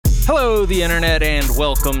Hello, the internet, and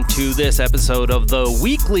welcome to this episode of the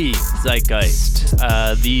weekly Zeitgeist.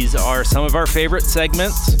 These are some of our favorite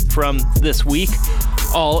segments from this week,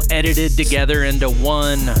 all edited together into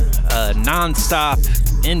one non-stop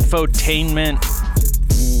infotainment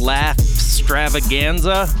laugh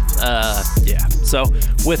extravaganza. So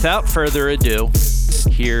without further ado,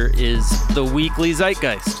 here is the weekly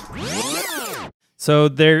Zeitgeist. So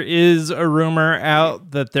there is a rumor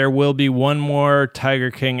out that there will be one more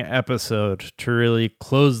Tiger King episode to really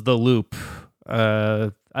close the loop.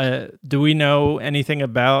 Do we know anything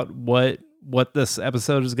about what this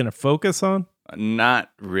episode is going to focus on?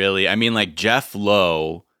 Not really. I mean, like Jeff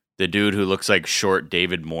Lowe, the dude who looks like short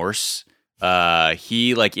David Morse,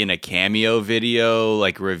 he like in a cameo video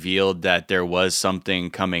like revealed that there was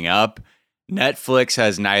something coming up. Netflix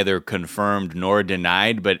has neither confirmed nor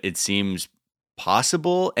denied, but it seems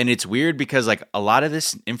possible. And it's weird because like a lot of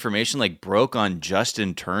this information like broke on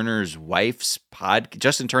Justin Turner's wife's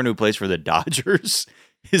Justin Turner, who plays for the Dodgers,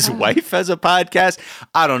 his wife has a podcast.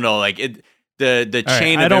 I don't know, like the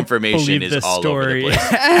chain of information is all over the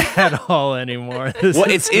place at all anymore.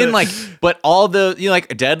 It's in like, but all the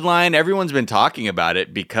like Deadline, everyone's been talking about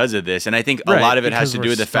it because of this, and I think a lot of it has to do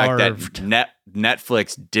with the fact that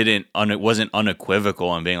Netflix wasn't unequivocal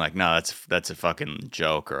on being like, no, that's a fucking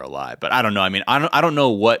joke or a lie. But I don't know. I mean, I don't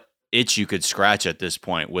know what itch you could scratch at this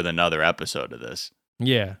point with another episode of this.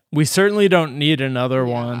 Yeah, we certainly don't need another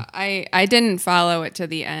one. I didn't follow it to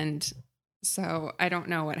the end, so I don't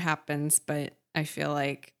know what happens, but I feel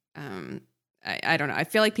like I don't know. I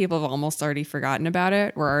feel like people have almost already forgotten about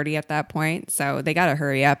it. We're already at that point, so they got to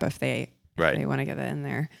hurry up if they want to get it in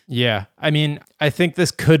there. Yeah, I mean, I think this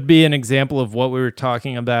could be an example of what we were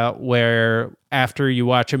talking about, where after you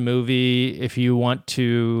watch a movie, if you want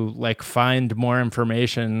to like find more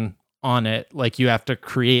information on it, like you have to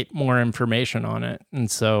create more information on it. And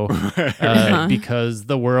so because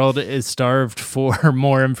the world is starved for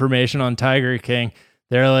more information on Tiger King,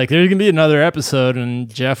 they're like, there's gonna be another episode. And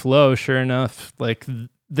Jeff Lowe, sure enough, like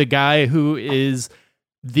the guy who is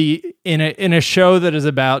in a show that is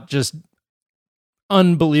about just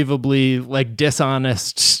unbelievably like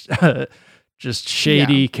dishonest just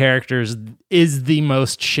shady characters, is the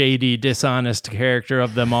most shady, dishonest character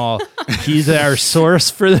of them all. He's our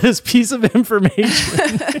source for this piece of information.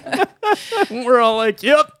 We're all like,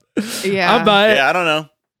 yep. Yeah. I'll buy it. Yeah, I don't know.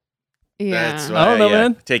 Yeah. That's why, I don't know,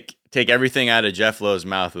 man. Take everything out of Jeff Lowe's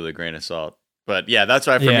mouth with a grain of salt. But yeah, that's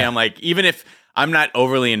why for me, I'm like, even if I'm not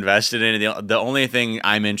overly invested in it, the only thing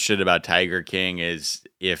I'm interested about Tiger King is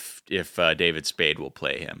if David Spade will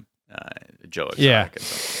play him. Joe Exotic.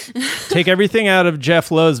 Yeah. Take everything out of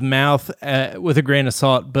Jeff Lowe's mouth with a grain of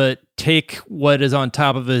salt, but take what is on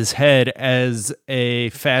top of his head as a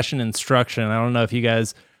fashion instruction. I don't know if you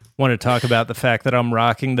guys want to talk about the fact that I'm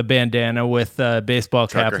rocking the bandana with baseball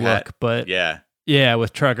cap look, but yeah,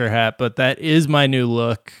 with trucker hat. But that is my new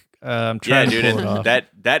look. I'm trying to pull it off.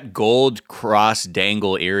 That gold cross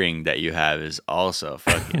dangle earring that you have is also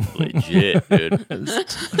fucking legit, dude.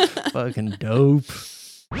 It's fucking dope.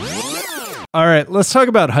 All right, let's talk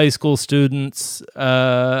about high school students.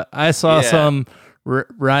 I saw some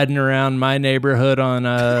riding around my neighborhood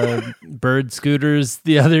on bird scooters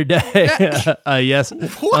the other day. Yes,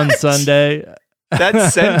 on Sunday.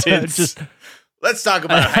 That sentence. Let's talk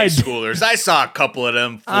about high schoolers. I saw a couple of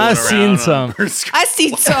them. I've seen some. I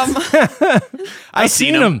seen some. I've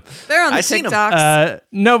seen them. They're on the TikToks.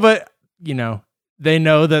 No, but you know, they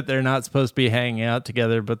know that they're not supposed to be hanging out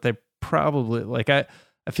together, but they probably like I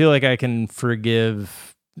feel like I can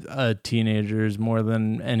forgive teenagers more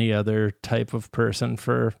than any other type of person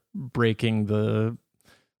for breaking the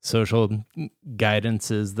social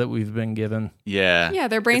guidances that we've been given. Yeah,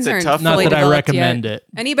 their brains aren't not fully that I developed recommend yet. it.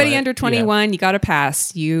 Anybody under 21, you got to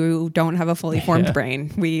pass. You don't have a fully formed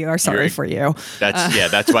brain. We are sorry for you.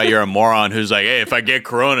 That's why you're a moron who's like, hey, if I get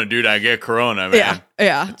corona, dude, I get corona, man.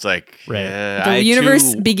 Yeah. It's like, the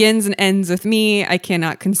universe begins and ends with me. I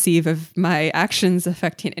cannot conceive of my actions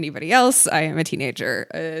affecting anybody else. I am a teenager.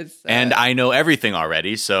 And I know everything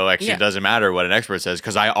already, so actually it doesn't matter what an expert says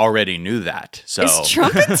because I already knew that. So is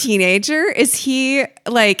Trump a teenager? Is he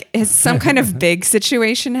like, has some kind of big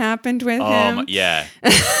situation happened with him? Yeah,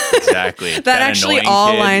 exactly. that actually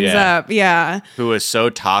all lines up. Yeah. Who was so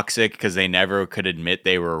toxic because they never could admit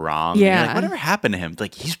they were wrong. Yeah. Like, whatever happened to him?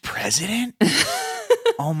 Like, he's president?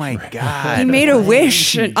 Oh my God. He made a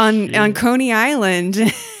wish on Coney Island. To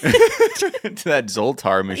that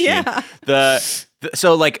Zoltar machine. Yeah.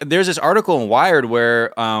 So like there's this article in Wired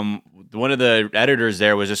where one of the editors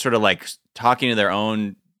there was just sort of like talking to their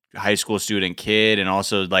own high school student kid and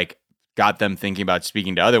also like got them thinking about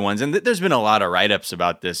speaking to other ones. And there's been a lot of write-ups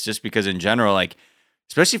about this just because in general, like,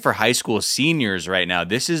 especially for high school seniors right now,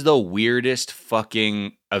 this is the weirdest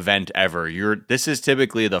fucking event ever. This is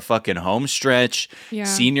typically the fucking home stretch. Yeah.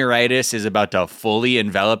 Senioritis is about to fully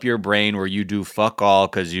envelop your brain where you do fuck all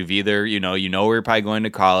because you've either, you know where you're probably going to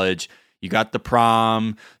college, you got the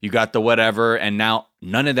prom, you got the whatever, and now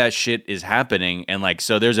none of that shit is happening. And like,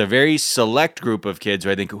 so there's a very select group of kids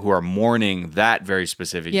who are mourning that very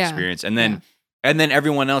specific experience. And then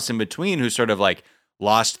everyone else in between who sort of like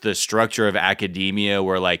lost the structure of academia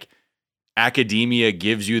where like academia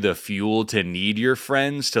gives you the fuel to need your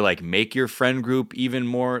friends to like make your friend group even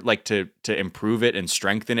more like to improve it and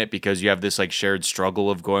strengthen it because you have this like shared struggle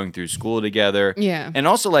of going through school together. Yeah. And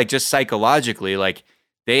also like just psychologically, like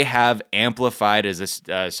they have amplified, as this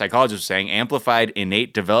psychologist was saying, amplified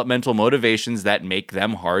innate developmental motivations that make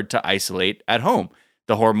them hard to isolate at home.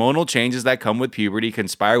 The hormonal changes that come with puberty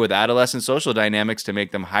conspire with adolescent social dynamics to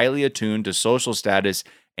make them highly attuned to social status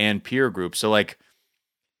and peer groups. So, like,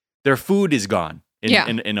 their food is gone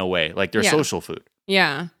in a way, like their social food.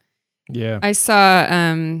 Yeah. Yeah. I saw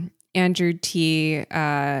Andrew T.,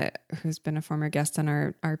 who's been a former guest on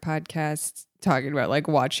our podcast, talking about like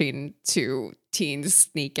watching two teens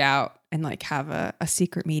sneak out and like have a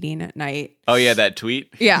secret meeting at night. Oh, yeah, that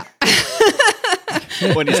tweet? Yeah.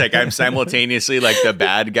 When he's like, I'm simultaneously like the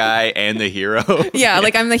bad guy and the hero. Yeah,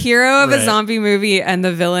 like I'm the hero of a zombie movie and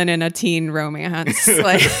the villain in a teen romance.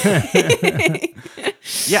 Like,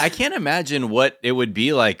 yeah, I can't imagine what it would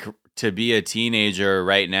be like to be a teenager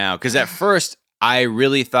right now. Because at first, I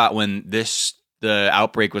really thought when the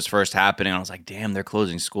outbreak was first happening, I was like, damn, they're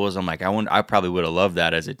closing schools. I'm like, I probably would have loved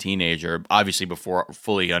that as a teenager, obviously before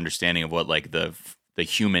fully understanding of what like the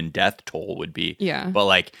human death toll would be. Yeah. But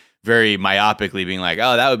like very myopically being like,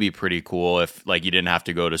 oh, that would be pretty cool if like you didn't have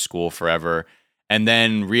to go to school forever. And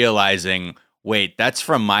then realizing, wait, that's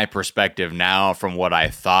from my perspective now, from what I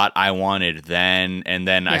thought I wanted then. And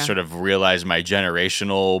then I sort of realized my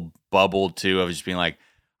generational bubble too of just being like,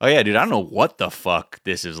 oh yeah, dude, I don't know what the fuck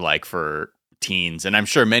this is like for teens. And I'm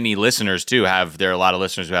sure many listeners too there are a lot of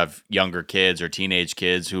listeners who have younger kids or teenage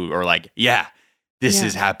kids who are like, yeah, this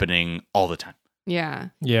is happening all the time. yeah.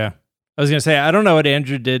 Yeah. I was going to say, I don't know what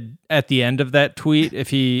Andrew did at the end of that tweet, if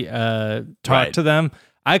he talked to them.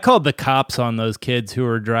 I called the cops on those kids who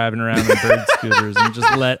were driving around in bird scooters and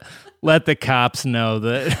just let the cops know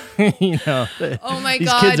that, Oh my these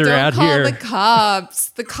God, kids are don't out call here. the cops.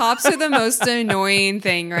 The cops are the most annoying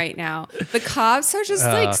thing right now. The cops are just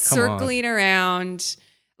like circling around.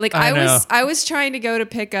 Like I was trying to go to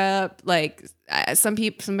pick up like some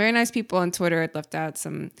very nice people on Twitter had left out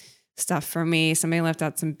some stuff for me. Somebody left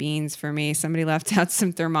out some beans for me. Somebody left out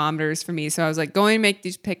some thermometers for me. So I was like going to make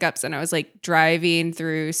these pickups and I was like driving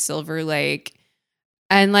through Silver Lake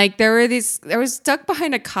and like I was stuck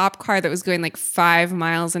behind a cop car that was going like 5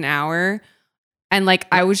 miles an hour. And like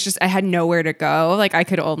I had nowhere to go. Like I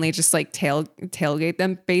could only just like tailgate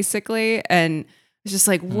them basically. And it's just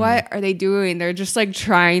like, what are they doing? They're just like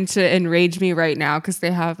trying to enrage me right now because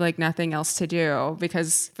they have like nothing else to do.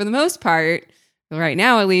 Because for the most part, right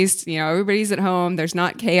now at least, everybody's at home. There's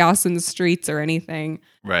not chaos in the streets or anything.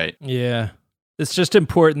 Right. Yeah. It's just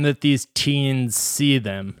important that these teens see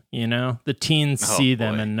them, The teens see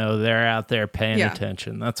them and know they're out there paying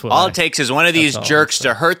attention. That's what all it takes is one of these jerks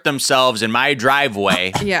to hurt themselves in my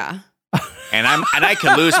driveway. Yeah. And I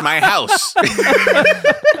can lose my house.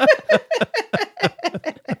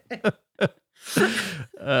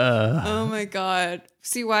 Oh my God.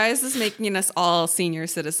 See, why is this making us all senior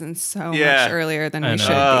citizens so much earlier than we should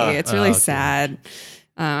be? It's really sad.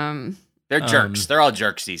 They're jerks. They're all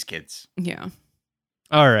jerks, these kids. Yeah.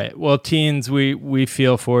 All right. Well, teens, we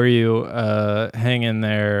feel for you. Hang in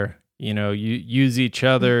there. You use each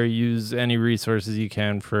other, use any resources you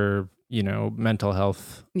can for, mental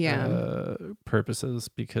health purposes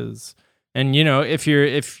because, and, if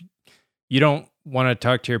you don't want to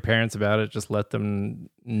talk to your parents about it, just let them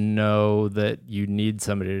know that you need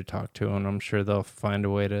somebody to talk to, and I'm sure they'll find a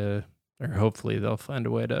way to, or hopefully they'll find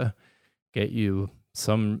a way to get you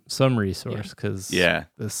some resource because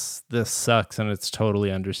this sucks, and it's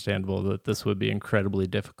totally understandable that this would be incredibly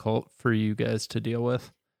difficult for you guys to deal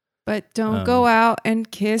with. But don't go out and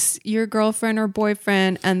kiss your girlfriend or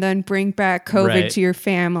boyfriend and then bring back COVID to your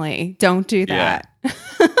family. Don't do that.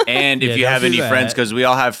 And if you have any friends, because we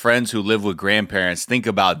all have friends who live with grandparents, think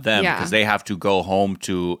about them because they have to go home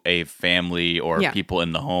to a family or people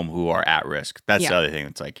in the home who are at risk. That's the other thing.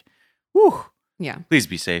 It's like, whew. Yeah. Please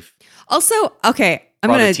be safe. Also, okay,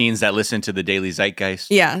 all the teens that listen to the Daily Zeitgeist.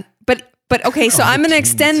 Yeah, but But okay, so I'm going to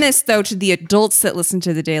teens. extend this though to the adults that listen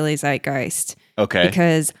to the Daily Zeitgeist. Okay.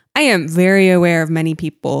 Because I am very aware of many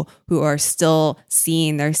people who are still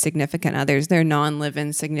seeing their significant others, their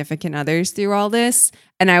non-living significant others through all this.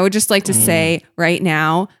 And I would just like to say right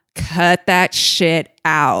now, cut that shit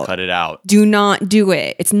out. Cut it out. Do not do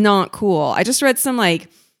it. It's not cool. I just read some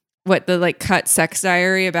cut sex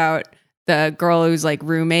diary about the girl whose like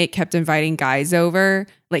roommate kept inviting guys over,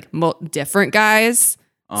 like different guys.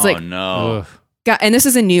 It's Oh like, no. Ugh. God, and this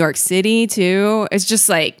is in New York City too. It's just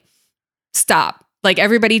like, stop. Like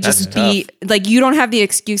everybody just That's like, you don't have the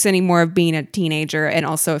excuse anymore of being a teenager. And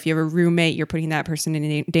also if you have a roommate, you're putting that person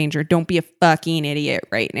in danger. Don't be a fucking idiot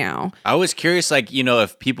right now. I was curious, like,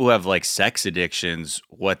 if people have like sex addictions,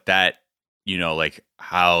 what that, like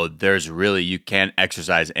how there's really, you can't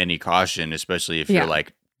exercise any caution, especially if you're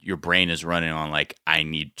like, your brain is running on like, I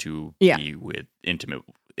need to be with intimate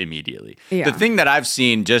immediately. Yeah. The thing that I've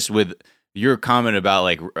seen just with your comment about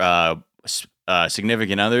like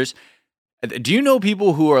significant others, do you know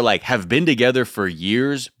people who are like have been together for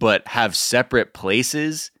years but have separate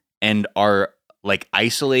places and are like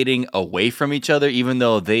isolating away from each other even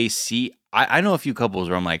though they see I know a few couples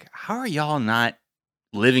where I'm like, how are y'all not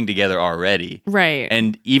living together already? Right.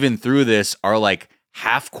 And even through this are like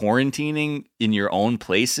half quarantining in your own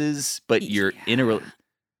places, but you're in a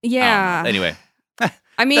yeah. Anyway,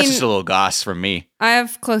 I mean, that's just a little goss from me. I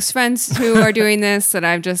have close friends who are doing this and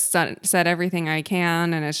I've just said everything I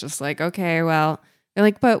can. And it's just like, okay, well, they're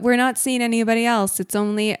like, but we're not seeing anybody else. It's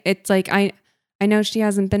like, I know she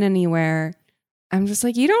hasn't been anywhere. I'm just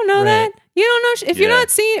like, you don't know that. You don't know. If you're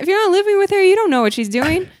not living with her, you don't know what she's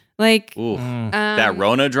doing. Like, Ooh, that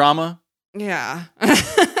Rona drama. Yeah.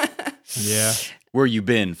 Yeah. Where you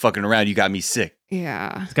been fucking around? You got me sick.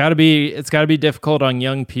 Yeah. It's got to be difficult on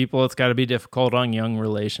young people. It's got to be difficult on young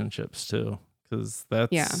relationships too, because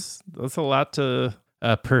that's a lot to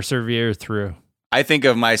persevere through. I think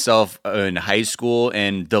of myself in high school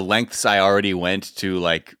and the lengths I already went to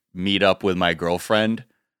like meet up with my girlfriend.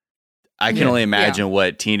 I can only imagine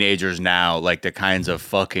what teenagers now, like the kinds of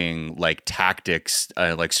fucking like tactics,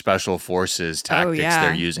 like special forces tactics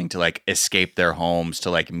they're using to like escape their homes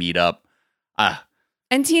to like meet up.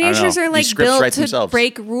 And teenagers are like built to themselves.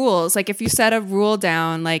 break rules. Like if you set a rule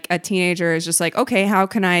down, like a teenager is just like, okay, how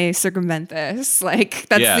can I circumvent this? Like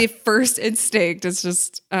that's the first instinct. It's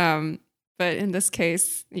just, but in this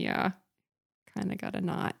case, kind of got a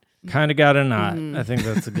knot. Kind of got a knot. I think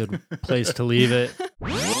that's a good place to leave it.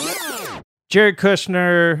 Jared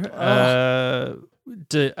Kushner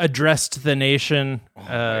addressed the nation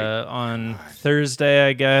on Thursday,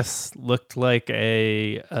 I guess. Looked like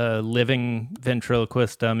a living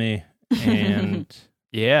ventriloquist dummy. And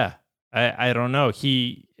I don't know.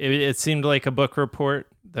 It seemed like a book report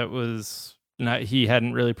that was not he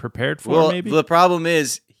hadn't really prepared for. Well, maybe the problem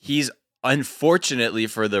is he's unfortunately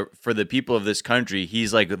for the people of this country,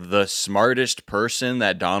 he's like the smartest person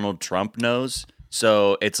that Donald Trump knows.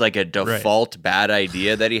 So it's like a default bad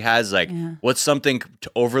idea that he has. Like, what's something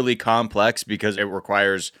overly complex because it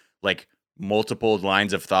requires like multiple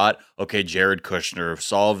lines of thought? Okay, Jared Kushner,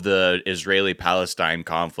 solve the Israeli-Palestine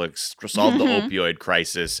conflicts, solve the opioid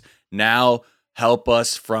crisis. Now help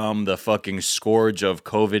us from the fucking scourge of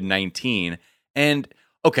COVID-19. And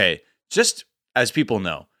okay, just as people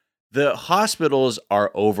know, the hospitals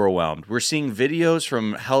are overwhelmed. We're seeing videos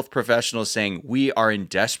from health professionals saying we are in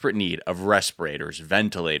desperate need of respirators,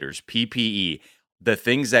 ventilators, PPE, the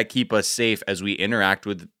things that keep us safe as we interact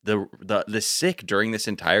with the sick during this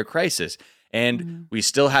entire crisis. And we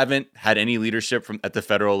still haven't had any leadership at the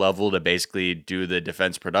federal level to basically do the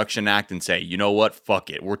Defense Production Act and say, you know what, fuck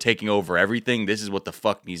it. We're taking over everything. This is what the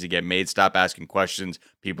fuck needs to get made. Stop asking questions.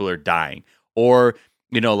 People are dying. Or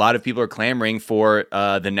a lot of people are clamoring for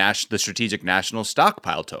the strategic national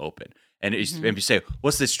stockpile to open. And if you say,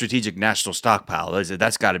 what's the strategic national stockpile?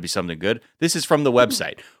 That's got to be something good. This is from the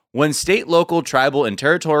website. When state, local, tribal, and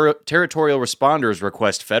territorial responders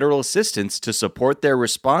request federal assistance to support their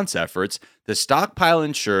response efforts, the stockpile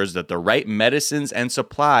ensures that the right medicines and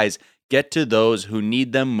supplies get to those who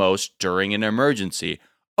need them most during an emergency.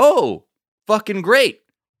 Oh, fucking great.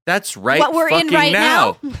 That's right. What we're fucking in right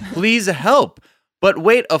now. Please help. But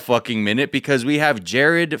wait a fucking minute, because we have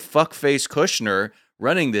Jared fuckface Kushner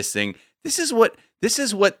running this thing. This is what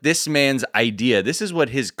this man's idea, this is what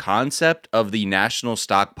his concept of the national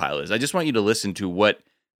stockpile is. I just want you to listen to what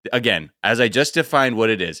Again, as I just defined what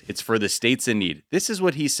it is, it's for the states in need. This is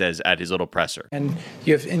what he says at his little presser. And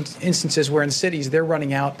you have instances where in cities they're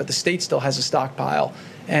running out, but the state still has a stockpile.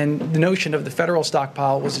 And the notion of the federal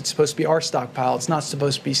stockpile was it's supposed to be our stockpile. It's not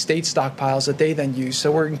supposed to be state stockpiles that they then use.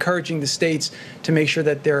 So we're encouraging the states to make sure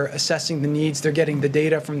that they're assessing the needs, they're getting the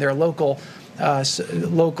data from their local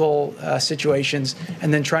situations,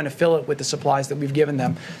 and then trying to fill it with the supplies that we've given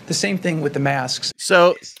them. The same thing with the masks.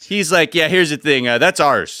 So he's like, yeah, here's the thing. That's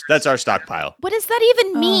ours. That's our stockpile. What does that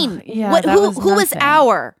even mean? Yeah, Who is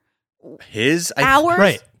our? His? Ours?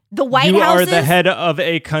 Right. The White you House are the head of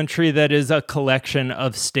a country that is a collection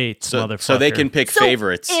of states, motherfucker. So they can pick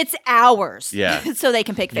favorites. It's ours. Yeah. So they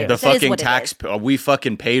can pick favorites. The fucking tax, we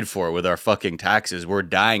fucking paid for it with our fucking taxes. We're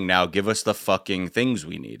dying now. Give us the fucking things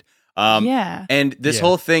we need. And this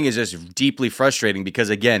whole thing is just deeply frustrating because,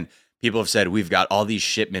 again, people have said we've got all these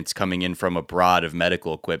shipments coming in from abroad of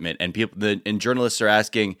medical equipment, and journalists are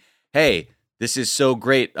asking, "Hey, this is so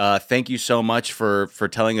great. Thank you so much for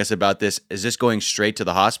telling us about this. Is this going straight to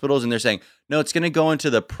the hospitals?" And they're saying, "No, it's going to go into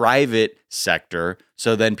the private sector,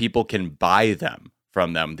 so then people can buy them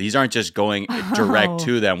from them. These aren't just going direct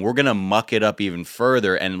to them. We're going to muck it up even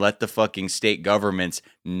further and let the fucking state governments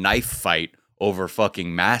knife fight over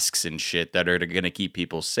fucking masks and shit that are going to keep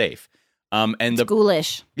people safe." It's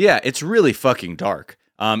ghoulish. Yeah, it's really fucking dark.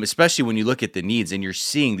 Especially when you look at the needs and you're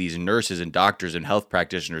seeing these nurses and doctors and health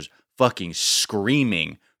practitioners fucking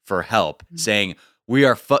screaming for help, saying,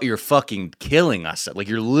 you're fucking killing us. Like,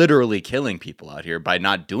 you're literally killing people out here by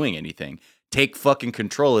not doing anything. Take fucking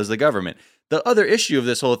control as the government. The other issue of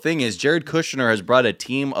this whole thing is Jared Kushner has brought a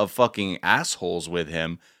team of fucking assholes with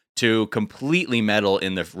him to completely meddle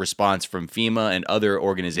in the response from FEMA and other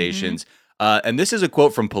organizations. And this is a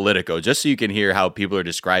quote from Politico, just so you can hear how people are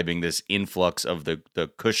describing this influx of the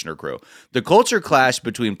Kushner crew. "The culture clash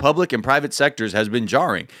between public and private sectors has been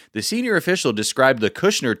jarring. The senior official described the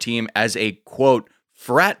Kushner team as a, quote,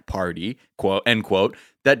 frat party, quote, end quote,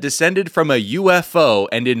 that descended from a UFO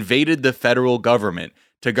and invaded the federal government.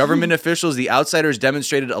 To government officials, the outsiders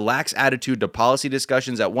demonstrated a lax attitude to policy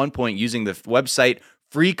discussions, at one point using the website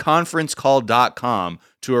freeconferencecall.com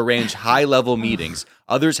to arrange high-level meetings.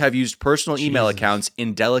 Others have used personal email accounts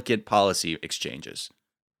in delicate policy exchanges."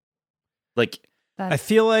 Like, I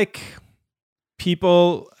feel like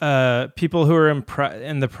people who are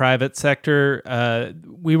in the private sector,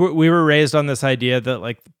 we were raised on this idea that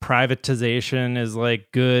like privatization is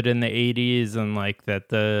like good in the 80s, and like that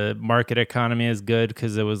the market economy is good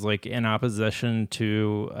because it was like in opposition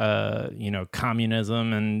to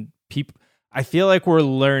communism. And people, I feel like we're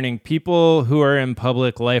learning people who are in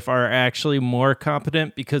public life are actually more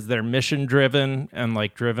competent because they're mission driven and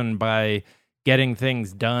like driven by getting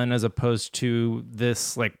things done, as opposed to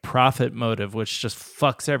this like profit motive, which just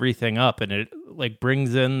fucks everything up. And it like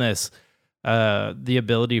brings in this, the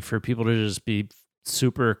ability for people to just be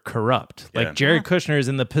super corrupt. Yeah. Like Jared Kushner is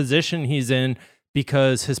in the position he's in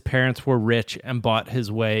because his parents were rich and bought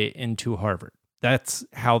his way into Harvard. That's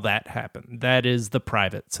how that happened. That is the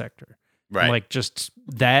private sector. right. Like just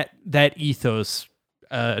that ethos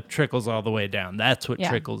trickles all the way down. That's what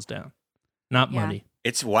trickles down, not money.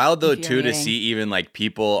 It's wild though too to see even like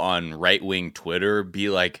people on right-wing Twitter be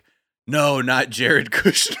like, "No, not Jared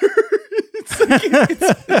Kushner."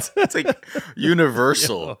 it's like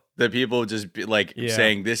universal that people just be like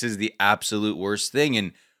saying this is the absolute worst thing,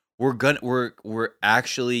 and we're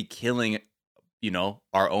actually killing,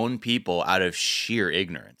 our own people out of sheer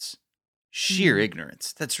ignorance. Sheer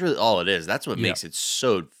ignorance. That's really all it is. That's what makes it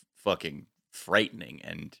so fucking frightening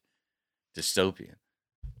and dystopian.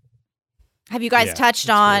 Have you guys touched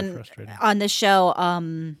on this show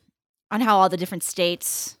on how all the different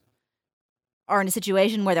states are in a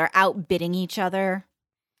situation where they're outbidding each other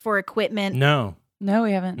for equipment? No,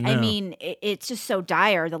 we haven't. No. I mean, it's just so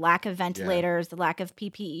dire. The lack of ventilators, the lack of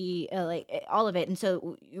PPE, all of it. And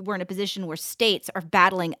so we're in a position where states are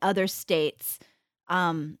battling other states,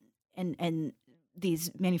 and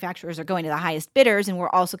these manufacturers are going to the highest bidders, and we're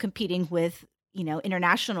also competing with,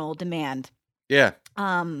 international demand. Yeah.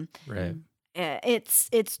 Right.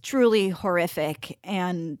 It's truly horrific,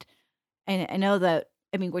 and I know that.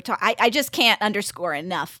 I mean, I just can't underscore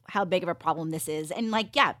enough how big of a problem this is, and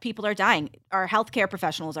people are dying. Our healthcare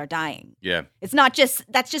professionals are dying. Yeah, it's not just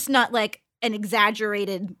that's just not like an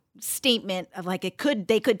exaggerated statement of like they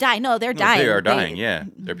could die. No, they're dying. They are dying.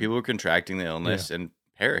 There are people who are contracting the illness and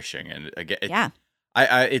perishing, and again,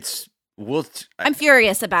 I'm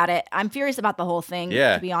furious about it. I'm furious about the whole thing.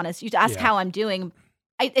 To be honest, you ask how I'm doing.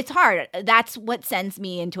 It's hard. That's what sends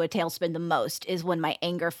me into a tailspin the most, is when my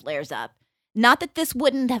anger flares up. Not that this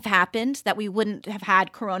wouldn't have happened, that we wouldn't have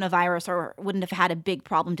had coronavirus or wouldn't have had a big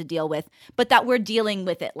problem to deal with, but that we're dealing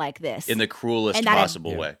with it like this. In the cruelest And that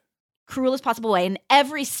possible way. Cruelest possible way. And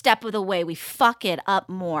every step of the way, we fuck it up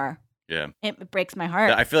more. Yeah. It breaks my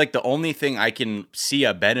heart. I feel like the only thing I can see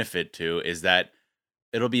a benefit to is that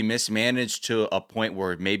it'll be mismanaged to a point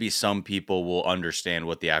where maybe some people will understand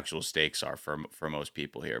what the actual stakes are for most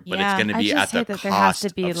people here. But it's going to be at the cost there has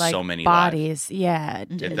to be of like so many bodies. lives. Yeah,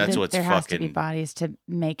 That's what's there has to be fucking- bodies to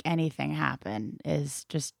make anything happen. Is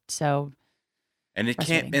just so. And it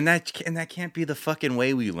can't, and that can't be the fucking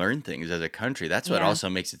way we learn things as a country. That's what Yeah. also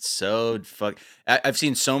makes it so I've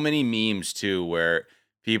seen so many memes too where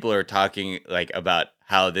people are talking like about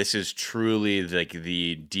how this is truly like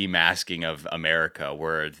the demasking of America,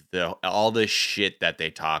 where all the shit that they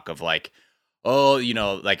talk of like, oh, you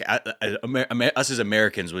know, like us as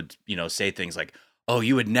Americans would, you know, say things like, oh,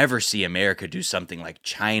 you would never see America do something like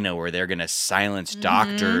China where they're going to silence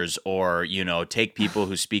doctors or, you know, take people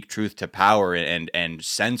who speak truth to power and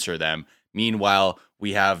censor them. Meanwhile,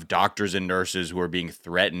 we have doctors and nurses who are being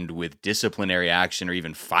threatened with disciplinary action or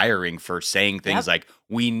even firing for saying things like,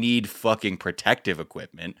 we need fucking protective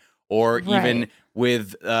equipment. Or even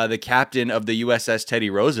with the captain of the USS Teddy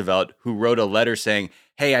Roosevelt, who wrote a letter saying,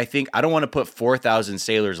 hey, I don't want to put 4,000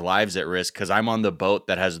 sailors' lives at risk because I'm on the boat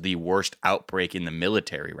that has the worst outbreak in the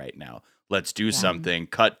military right now. Let's do something.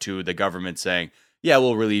 Cut to the government saying, yeah,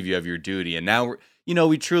 we'll relieve you of your duty. And now,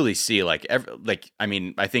 we truly see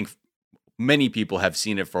I think many people have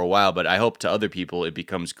seen it for a while, but I hope to other people it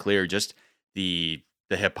becomes clear just the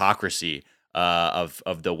hypocrisy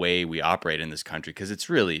of the way we operate in this country, because it's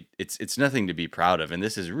really it's nothing to be proud of, and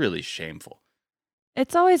this is really shameful.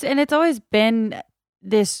 It's always been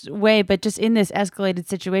this way, but just in this escalated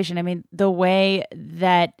situation. I mean, the way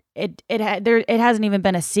that it hasn't even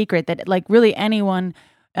been a secret that like really anyone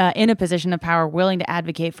in a position of power willing to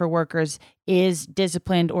advocate for workers is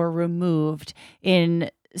disciplined or removed in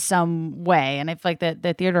some way. And I feel like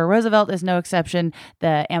the Theodore Roosevelt is no exception.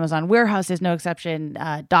 The Amazon warehouse is no exception.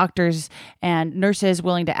 Doctors and nurses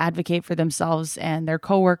willing to advocate for themselves and their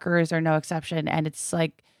coworkers are no exception. And it's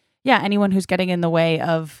like, yeah, anyone who's getting in the way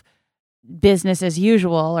of business as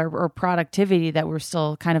usual or productivity that we're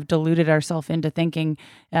still kind of deluded ourselves into thinking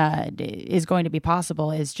is going to be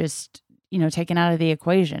possible is just, taken out of the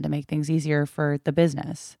equation to make things easier for the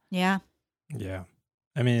business. Yeah. Yeah.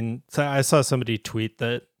 I mean, so I saw somebody tweet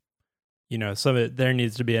that, there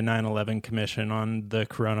needs to be a 9/11 commission on the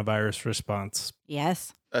coronavirus response.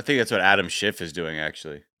 Yes. I think that's what Adam Schiff is doing,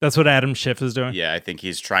 actually. That's what Adam Schiff is doing? Yeah, I think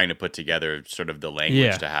he's trying to put together sort of the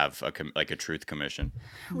language to have a truth commission.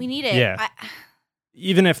 We need it. Yeah.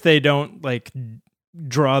 Even if they don't,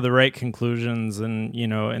 draw the right conclusions, and,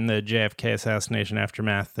 in the JFK assassination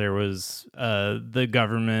aftermath, there was the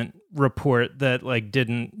government report that,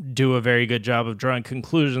 didn't do a very good job of drawing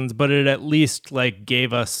conclusions, but it at least,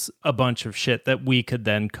 gave us a bunch of shit that we could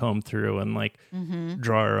then comb through and,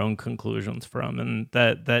 draw our own conclusions from. And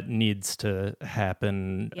that needs to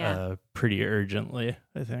happen pretty urgently,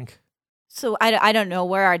 I think. So I don't know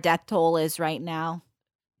where our death toll is right now,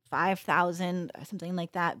 5,000 or something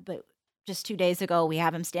like that, but just 2 days ago, we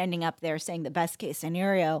have him standing up there saying the best case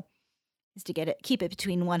scenario is to keep it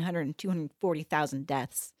between 100 and 240,000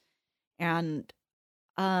 deaths. And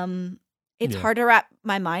it's hard to wrap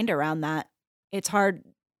my mind around that. It's hard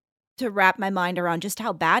to wrap my mind around just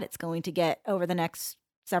how bad it's going to get over the next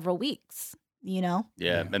several weeks, Yeah,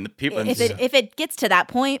 and the people... If it gets to that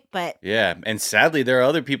point, but... Yeah, and sadly, there are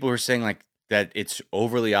other people who are saying, that it's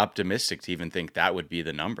overly optimistic to even think that would be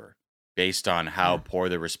the number, based on how poor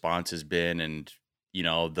the response has been. And,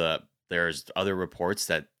 there's other reports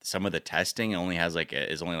that some of the testing only has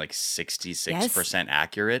is only 66%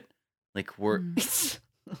 accurate.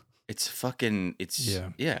 It's fucking,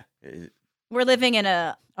 We're living in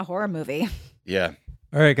a horror movie. Yeah.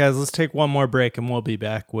 All right, guys, let's take one more break and we'll be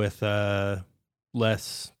back with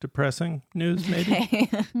less depressing news, maybe. Okay.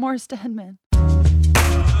 More Stedman.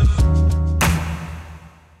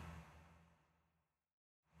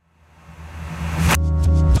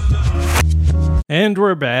 And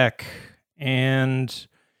we're back. And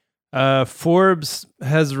Forbes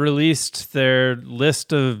has released their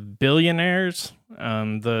list of billionaires.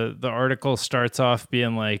 The article starts off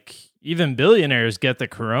being like, even billionaires get the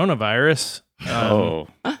coronavirus. Oh,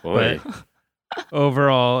 boy.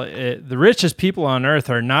 Overall, the richest people on earth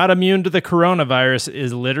are not immune to the coronavirus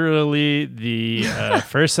is literally the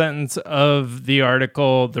first sentence of the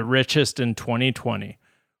article, The Richest in 2020.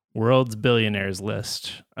 World's billionaires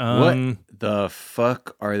list. What the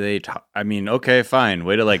fuck are they? I mean, okay, fine.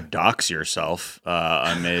 Way to like dox yourself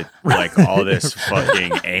amid like all this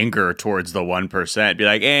fucking anger towards the 1%. Be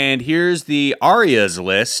like, and here's the Arias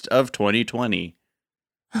list of 2020.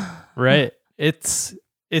 Right. It's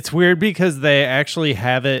weird because they actually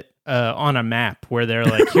have it on a map where they're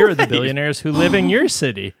like, here are the billionaires who live in your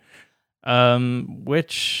city.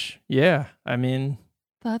 Which, yeah, I mean,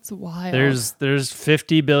 That's wild. there's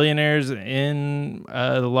 50 billionaires in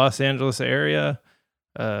the Los Angeles area.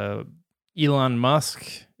 Elon Musk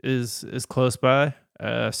is close by.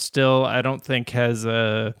 Still, I don't think has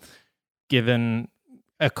given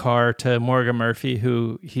a car to Morgan Murphy,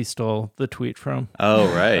 who he stole the tweet from. Oh,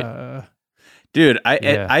 right. Dude,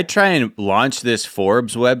 I try and launch this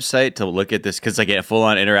Forbes website to look at this because I get a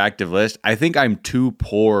full-on interactive list. I think I'm too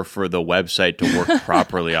poor for the website to work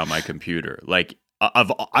properly on my computer. Like,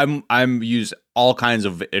 I'm use all kinds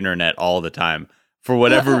of internet all the time. For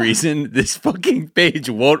whatever reason, this fucking page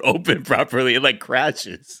won't open properly. It like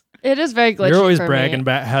crashes. It is very glitchy. You're always for bragging me.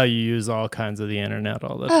 about how you use all kinds of the internet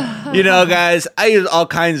all the time. You know, guys, I use all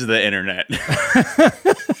kinds of the internet.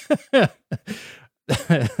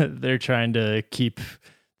 They're trying to keep.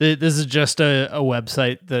 This is just a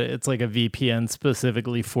website that it's like a VPN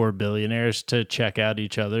specifically for billionaires to check out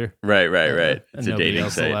each other. Right. And It's a nobody dating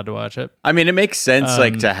else site. allowed to watch it. I mean, it makes sense,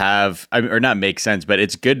 like to have, or not make sense, but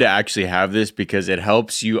it's good to actually have this because it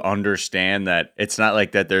helps you understand that it's not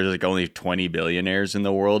like that. There's like only 20 billionaires in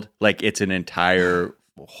the world. Like it's an entire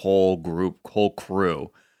whole group, whole crew,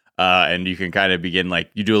 and you can kind of begin like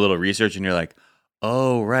you do a little research and you're like,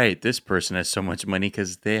 oh right, this person has so much money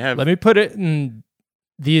because they have. Let me put it in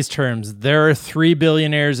these terms. There are 3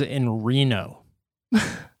 billionaires in Reno.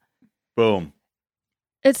 Boom.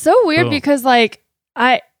 It's so weird Boom. because like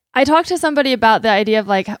I talked to somebody about the idea of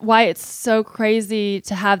like why it's so crazy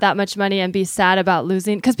to have that much money and be sad about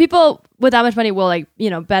losing, because people with that much money will like,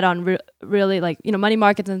 you know, bet on really like, you know, money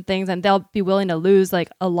markets and things, and they'll be willing to lose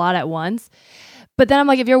like a lot at once. But then I'm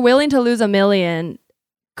like, if you're willing to lose $1 million,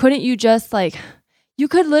 couldn't you just like, you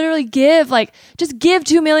could literally give like, just give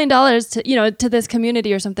 $2 million to, you know, to this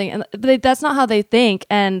community or something. And that's not how they think.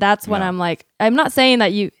 And that's when I'm like, I'm not saying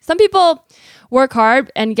that some people work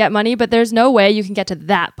hard and get money, but there's no way you can get to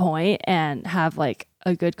that point and have like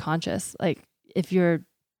a good conscience. Like if you're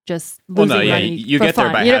just losing money you for get fun.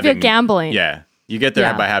 there by You know, having, if you're gambling. Yeah, you get there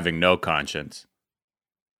Yeah. by having no conscience.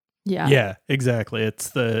 Yeah. Exactly. It's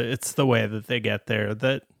the way that they get there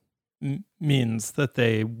that means that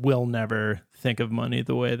they will never think of money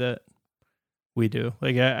the way that we do.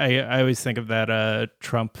 Like I always think of that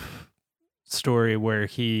Trump story where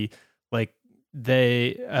he like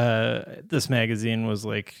this magazine was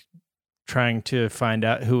like trying to find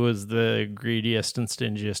out who was the greediest and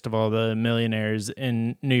stingiest of all the millionaires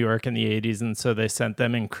in New York in the 80s. And so they sent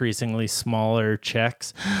them increasingly smaller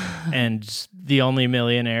checks. And the only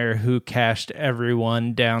millionaire who cashed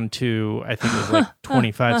everyone down to, I think it was like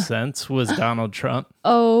 25 cents was Donald Trump.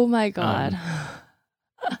 Oh my God.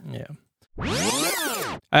 Yeah.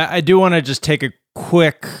 I do want to just take a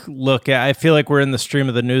quick look at, I feel like we're in the stream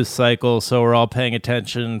of the news cycle, so we're all paying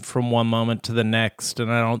attention from one moment to the next,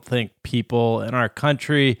 and I don't think people in our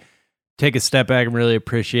country take a step back and really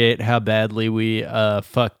appreciate how badly we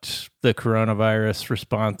fucked the coronavirus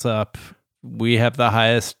response up. We have the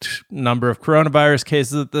highest number of coronavirus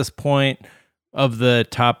cases at this point. Of the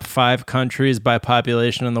top 5 countries by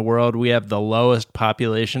population in the world, we have the lowest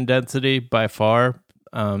population density by far.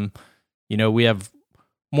 You know, we have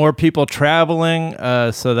more people traveling,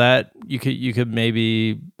 so that you could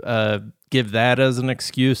maybe give that as an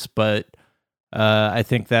excuse, but I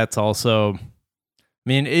think that's also, I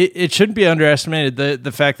mean, it shouldn't be underestimated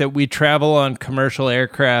the fact that we travel on commercial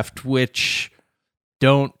aircraft which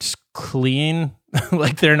don't clean,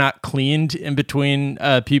 like they're not cleaned in between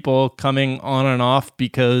people coming on and off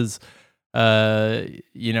because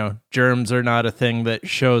you know, germs are not a thing that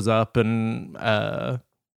shows up, and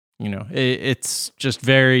you know, it's just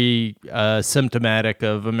very symptomatic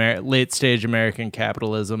of late stage American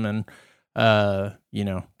capitalism and you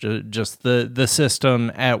know, just the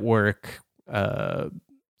system at work.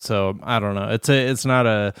 So I don't know. It's not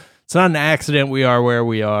an accident we are where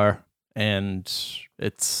we are, and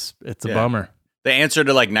it's a bummer. The answer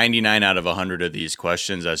to like 99 out of 100 of these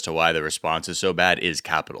questions as to why the response is so bad is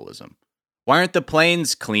capitalism. Why aren't the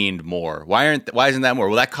planes cleaned more? Why isn't that more?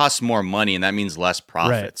 Well, that costs more money and that means less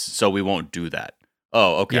profits. So we won't do that.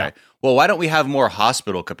 Oh, okay. Yeah. Well, why don't we have more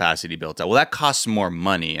hospital capacity built out? Well, that costs more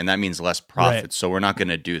money and that means less profits. Right. So we're not going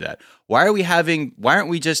to do that. Why aren't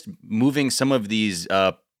we just moving some of these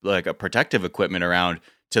like a protective equipment around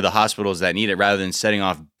to the hospitals that need it rather than setting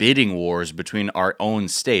off bidding wars between our own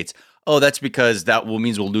states. Oh, that's because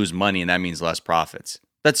means we'll lose money and that means less profits.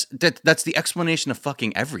 That's the explanation of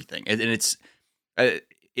fucking everything. And it's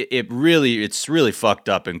really fucked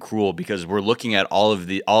up and cruel because we're looking at all of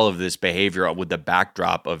this behavior with the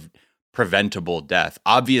backdrop of preventable death.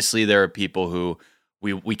 Obviously, there are people who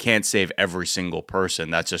we can't save every single person.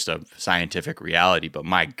 That's just a scientific reality. But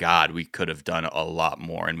my God, we could have done a lot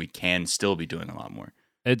more, and we can still be doing a lot more.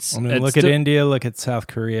 Look at India, look at South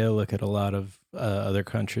Korea, look at a lot of other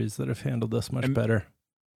countries that have handled this much better.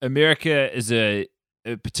 America is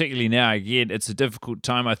particularly now, again, it's a difficult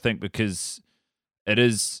time, I think, because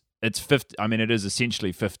it's 50. I mean, it is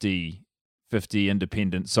essentially 50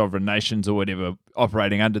 independent sovereign nations or whatever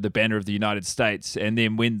operating under the banner of the United States. And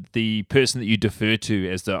then when the person that you defer to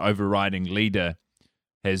as the overriding leader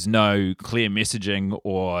has no clear messaging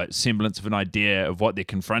or semblance of an idea of what they're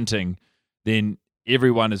confronting, then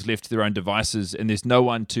everyone is left to their own devices and there's no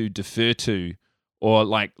one to defer to or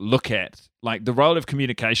like look at. Like the role of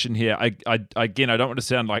communication here, again, I don't want to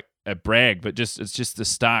sound like a brag, but it's just the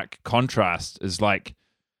stark contrast is like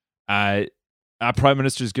our Prime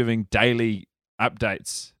Minister is giving daily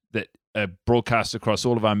updates that are broadcast across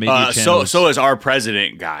all of our media channels. So is our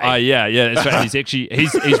president guy. Yeah, that's right. He's actually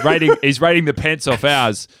he's rating the pants off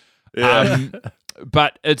ours. Yeah.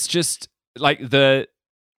 But it's just like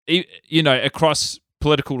across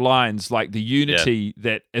political lines, like the unity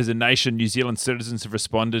that as a nation, New Zealand citizens have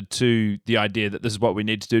responded to the idea that this is what we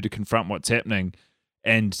need to do to confront what's happening.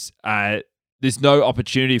 And there's no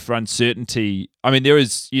opportunity for uncertainty. I mean, there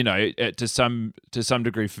is, to some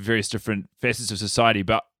degree for various different facets of society,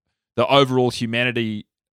 but the overall humanity,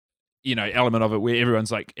 element of it where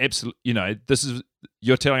everyone's like, absolutely, this is,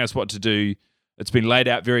 you're telling us what to do. It's been laid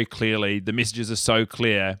out very clearly. The messages are so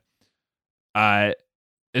clear.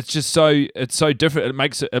 It's just it's so different. It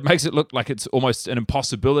makes it look like it's almost an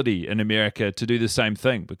impossibility in America to do the same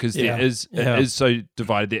thing because it is so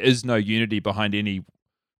divided. There is no unity behind any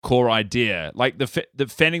core idea, like the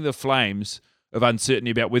fanning the flames of uncertainty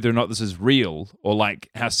about whether or not this is real or like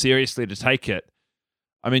how seriously to take it.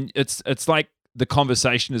 I mean, it's like the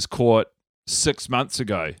conversation is caught 6 months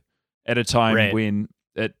ago at a time when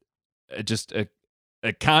it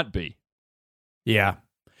can't be. Yeah.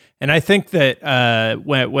 And I think that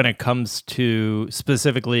when it comes to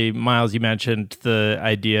specifically, Miles, you mentioned the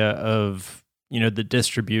idea of, the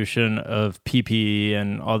distribution of PPE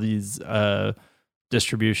and all these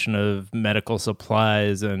distribution of medical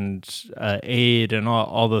supplies and aid and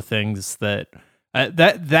all the things that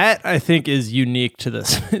I think is unique to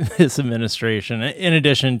this administration. In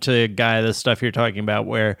addition to the stuff you're talking about,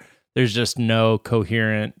 where there's just no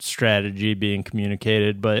coherent strategy being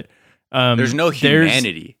communicated, but there's no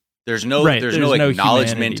humanity. There's no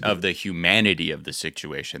acknowledgement of the humanity of the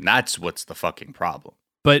situation. That's what's the fucking problem.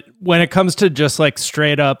 But when it comes to just like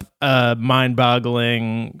straight up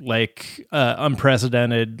mind-boggling, like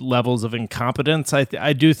unprecedented levels of incompetence,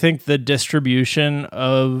 I do think the distribution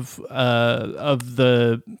of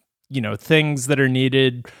the things that are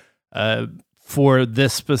needed for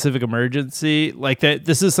this specific emergency, like that,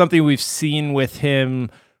 this is something we've seen with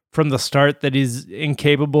him from the start, that he's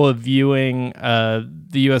incapable of viewing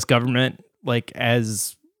the U.S. government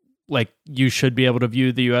as you should be able to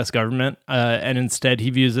view the U.S. government, and instead he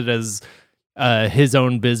views it as his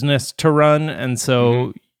own business to run. And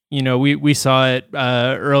so, we saw it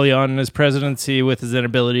early on in his presidency with his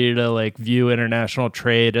inability to view international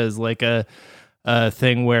trade as a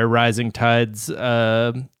thing where rising tides,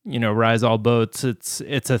 rise all boats.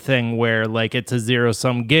 It's a thing where it's a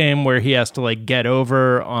zero-sum game where he has to get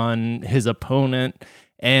over on his opponent.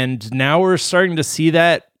 And now we're starting to see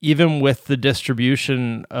that even with the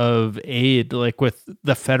distribution of aid, with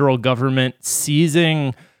the federal government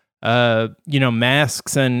seizing,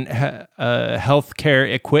 masks and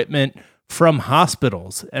healthcare equipment from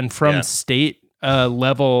hospitals and from state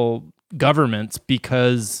level governments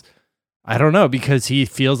because he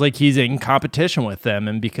feels like he's in competition with them.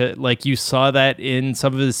 And because you saw that in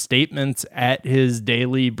some of his statements at his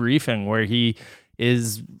daily briefing where he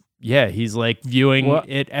is... Yeah, he's viewing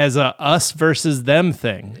it as a us versus them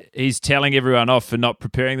thing. He's telling everyone off for not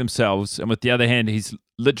preparing themselves. And with the other hand, he's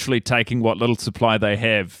literally taking what little supply they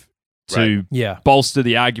have to bolster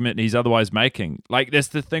the argument he's otherwise making. That's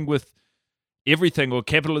the thing with everything or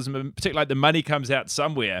capitalism, particularly the money comes out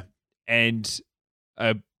somewhere and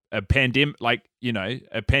a pandemic,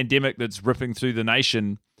 a pandemic that's ripping through the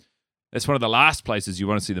nation, that's one of the last places you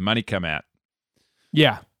want to see the money come out.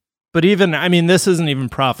 Yeah. But this isn't even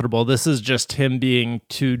profitable. This is just him being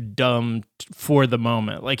too dumb for the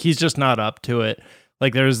moment. He's just not up to it.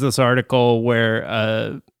 Like there's this article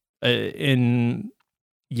where in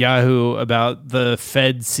Yahoo about the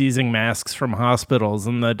Fed seizing masks from hospitals,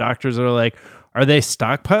 and the doctors are like, are they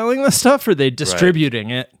stockpiling the stuff? Or are they distributing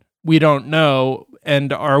it? We don't know.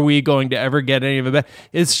 And are we going to ever get any of it back?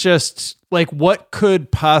 It's just like, what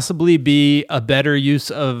could possibly be a better use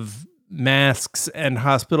of masks and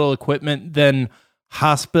hospital equipment than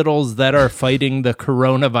hospitals that are fighting the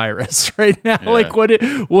coronavirus right now? Yeah. Like,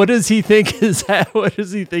 what does he think is that? What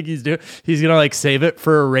does he think he's doing? He's gonna like save it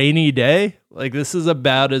for a rainy day? Like, this is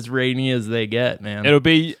about as rainy as they get, man.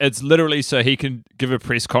 It's literally so he can give a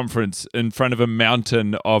press conference in front of a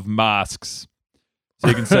mountain of masks. So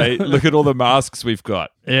you can say, look at all the masks we've got.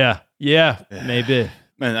 Yeah, maybe.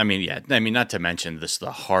 I mean, not to mention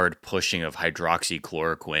the hard pushing of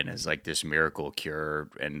hydroxychloroquine as like this miracle cure,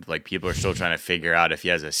 and like people are still trying to figure out if he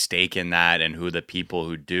has a stake in that, and who the people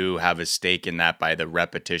who do have a stake in that by the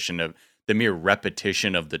mere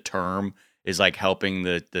repetition of the term is like helping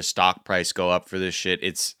the stock price go up for this shit.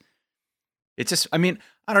 It's just, I mean,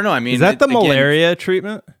 I don't know. I mean, is that the malaria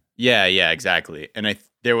treatment? Yeah, exactly. And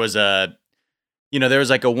there was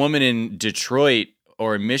like a woman in Detroit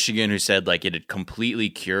or in Michigan who said like it had completely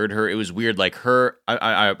cured her. It was weird. Like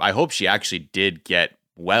I hope she actually did get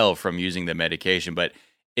well from using the medication, but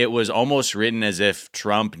it was almost written as if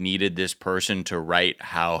Trump needed this person to write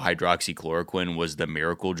how hydroxychloroquine was the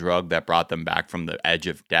miracle drug that brought them back from the edge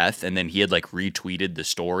of death. And then he had like retweeted the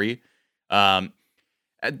story. And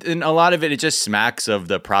a lot of it just smacks of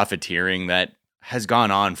the profiteering that has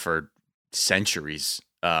gone on for centuries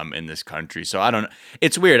in this country. So I don't know.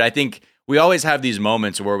 It's weird. I think we always have these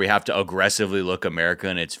moments where we have to aggressively look America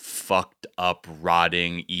in its fucked up,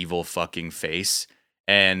 rotting, evil fucking face,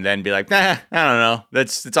 and then be like, nah, I don't know.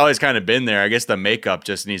 It's always kind of been there. I guess the makeup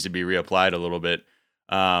just needs to be reapplied a little bit.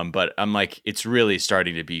 But I'm like, it's really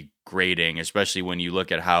starting to be grating, especially when you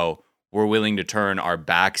look at how we're willing to turn our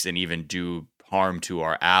backs and even do harm to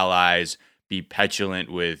our allies, be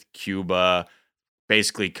petulant with Cuba,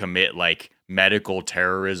 basically commit like medical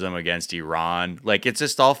terrorism against Iran. Like, it's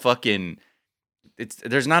just all fucking.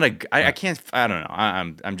 I can't. I don't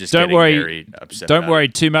know. I'm just getting very upset. Don't worry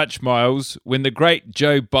too much, Miles. When the great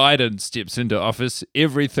Joe Biden steps into office,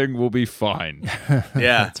 everything will be fine. Yeah,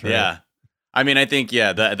 That's right. yeah. I mean, I think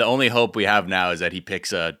the only hope we have now is that he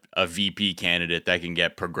picks a VP candidate that can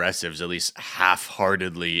get progressives at least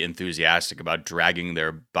half-heartedly enthusiastic about dragging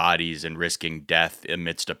their bodies and risking death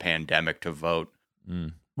amidst a pandemic to vote.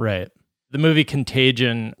 Right. The movie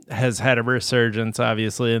Contagion has had a resurgence,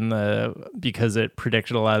 obviously, because it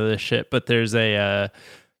predicted a lot of this shit. But there's a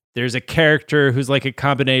character who's like a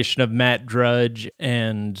combination of Matt Drudge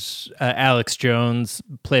and Alex Jones,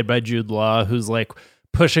 played by Jude Law, who's like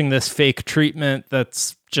pushing this fake treatment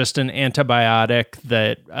that's just an antibiotic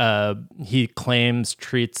that he claims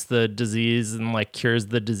treats the disease and like cures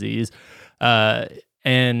the disease.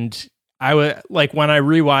 And I would like, when I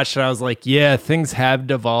rewatched it, I was like, yeah, things have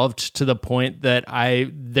devolved to the point that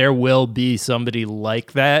there will be somebody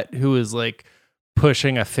like that who is like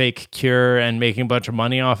pushing a fake cure and making a bunch of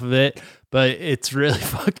money off of it. But it's really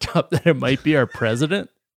fucked up that it might be our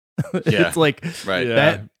president. Yeah, it's like right.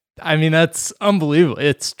 that. I mean, that's unbelievable.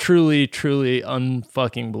 It's truly, truly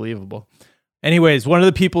unfucking believable. Anyways, one of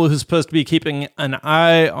the people who's supposed to be keeping an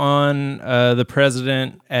eye on the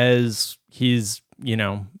president as he's,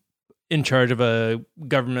 in charge of a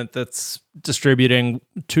government that's distributing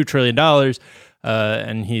 $2 trillion,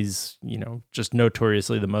 and he's, just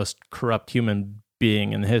notoriously the most corrupt human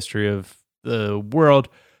being in the history of the world,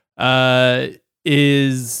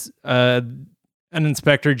 is an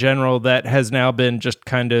inspector general that has now been just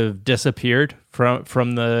kind of disappeared from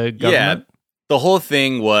the government. Yeah, the whole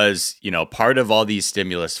thing was, part of all these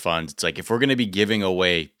stimulus funds. It's like, if we're going to be giving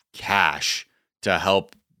away cash to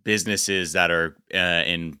help businesses that are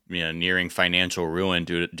nearing financial ruin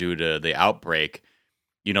due to the outbreak,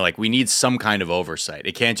 like, we need some kind of oversight.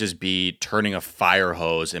 It can't just be turning a fire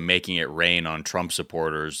hose and making it rain on Trump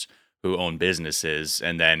supporters who own businesses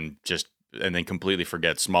and then completely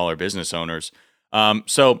forget smaller business owners.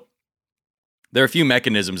 So there are a few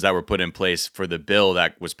mechanisms that were put in place for the bill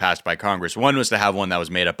that was passed by Congress. One was to have one that was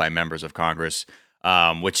made up by members of Congress,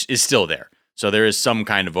 which is still there. So there is some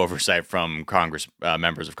kind of oversight from Congress,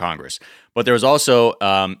 members of Congress. But there was also,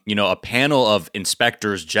 a panel of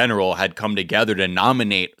inspectors general had come together to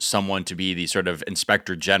nominate someone to be the sort of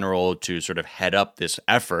inspector general to sort of head up this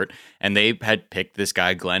effort. And they had picked this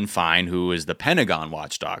guy, Glenn Fine, who is the Pentagon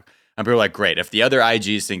watchdog. And people were like, great. If the other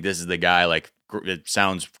IGs think this is the guy, like, it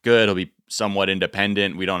sounds good. He'll be somewhat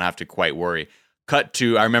independent. We don't have to quite worry. Cut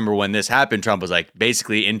to, I remember when this happened, Trump was like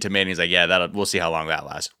basically intimating, he's like, yeah, we'll see how long that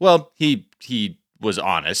lasts. Well, he was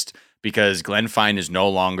honest, because Glenn Fine is no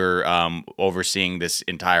longer overseeing this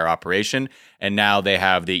entire operation. And now they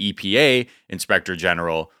have the EPA Inspector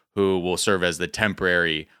General, who will serve as the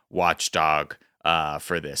temporary watchdog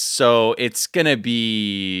for this. So it's going to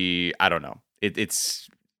be, I don't know. It's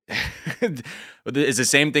it's the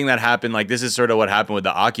same thing that happened. Like, this is sort of what happened with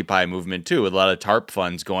the Occupy movement too, with a lot of TARP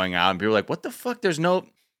funds going out, and people are like, what the fuck? There's no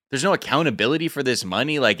accountability for this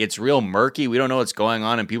money. Like, it's real murky. We don't know what's going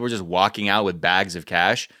on. And people are just walking out with bags of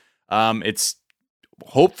cash. It's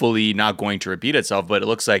hopefully not going to repeat itself, but it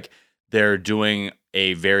looks like they're doing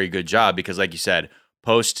a very good job because, like you said,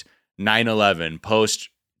 post 9/11, post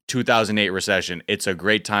 2008 recession, it's a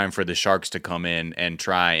great time for the sharks to come in and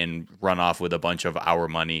try and run off with a bunch of our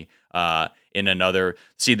money in another.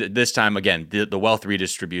 See, this time, again, the wealth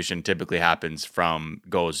redistribution typically happens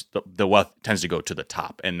the wealth tends to go to the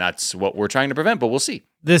top, and that's what we're trying to prevent, but we'll see.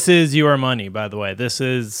 This is your money, by the way. This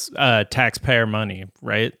is taxpayer money,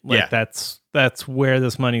 right? Like, yeah. That's where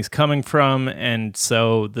this money's coming from, and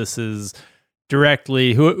so this is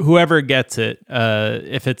directly whoever gets it.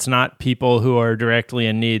 If it's not people who are directly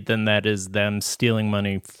in need, then that is them stealing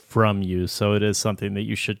money from you. So it is something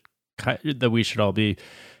that we should all be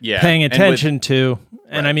paying attention to.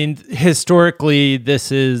 And I mean, historically,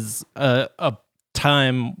 this is a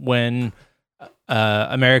time when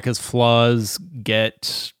America's flaws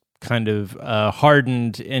get kind of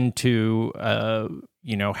hardened into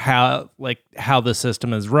how the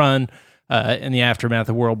system is run. In the aftermath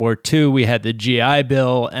of World War II, we had the GI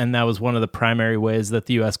Bill, and that was one of the primary ways that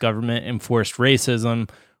the U.S. government enforced racism,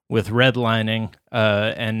 with redlining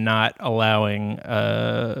and not allowing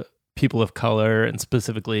people of color, and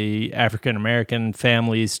specifically African-American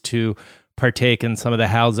families, to partake in some of the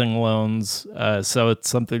housing loans. So it's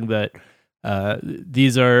something that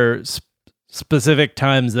these are specific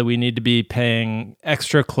times that we need to be paying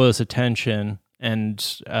extra close attention. And,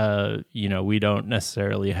 we don't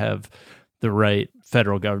necessarily have the right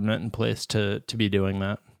federal government in place to be doing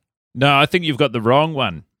that. No, I think you've got the wrong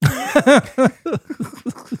one.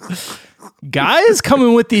 Guys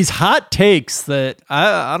coming with these hot takes that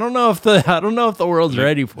I don't know if the world's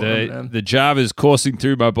ready for them, man. The Java's coursing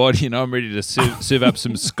through my body, and I'm ready to serve up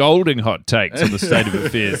some scolding hot takes on the state of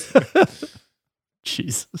affairs.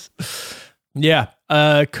 Jesus. Yeah.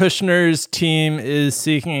 Kushner's team is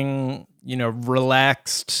seeking,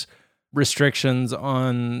 relaxed restrictions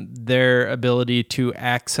on their ability to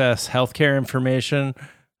access healthcare information.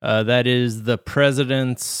 That is, the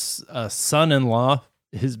president's son-in-law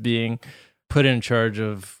is being put in charge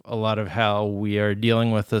of a lot of how we are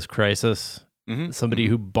dealing with this crisis. Mm-hmm. Somebody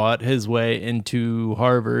who bought his way into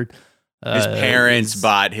Harvard. His parents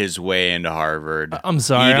bought his way into Harvard. I'm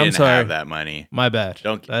sorry. He didn't have that money. My bad.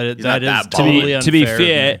 That is totally unfair. To be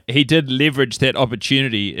fair, he did leverage that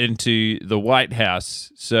opportunity into the White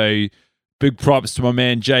House. So big props to my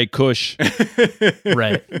man, Jay Kush.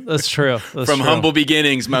 Right. That's true. From humble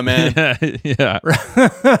beginnings, my man. Yeah.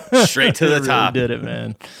 Straight to the top. Really did it,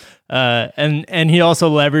 man. And he also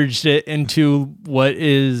leveraged it into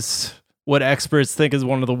what experts think is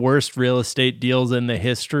one of the worst real estate deals in the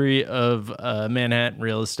history of Manhattan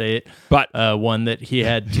real estate, but one that he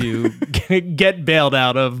had to get bailed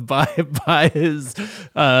out of by his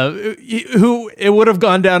who it would have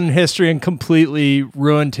gone down in history and completely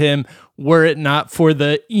ruined him were it not for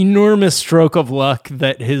the enormous stroke of luck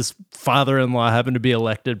that his father-in-law happened to be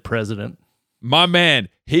elected president. My man,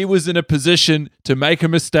 he was in a position to make a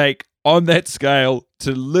mistake on that scale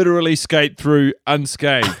to literally skate through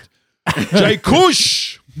unscathed. Jay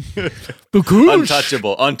Kush!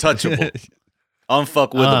 Untouchable.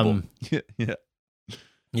 Unfuckwittable.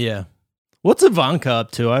 Yeah. What's Ivanka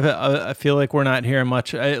up to? I feel like we're not hearing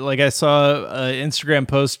much. I saw an Instagram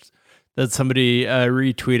post that somebody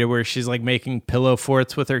retweeted where she's like making pillow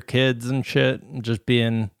forts with her kids and shit, and just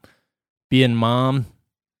being mom.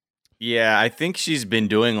 Yeah, I think she's been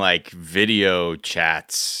doing like video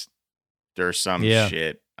chats or some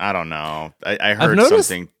shit. I don't know. I heard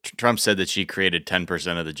something. Trump said that she created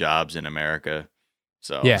 10% of the jobs in America.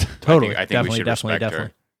 So yeah, totally. I think we should respect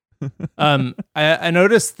her. I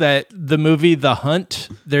noticed that the movie The Hunt,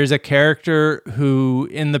 there's a character who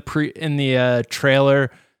in the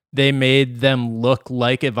trailer they made them look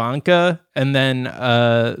like Ivanka, and then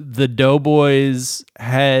the Doughboys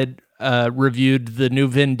had reviewed the new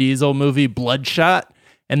Vin Diesel movie Bloodshot,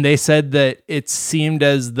 and they said that it seemed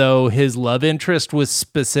as though his love interest was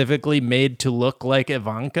specifically made to look like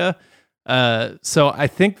Ivanka. So I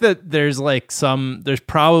think that there's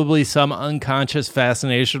probably some unconscious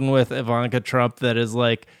fascination with Ivanka Trump that is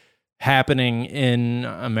like happening in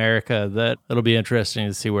America that it'll be interesting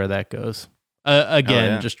to see where that goes.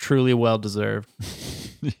 Again, just truly well deserved.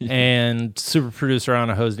 And super producer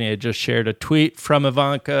Anna Hosnier just shared a tweet from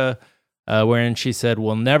Ivanka wherein she said,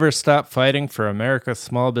 "We'll never stop fighting for America's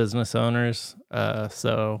small business owners."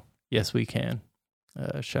 So yes, we can.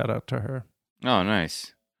 Shout out to her. Oh,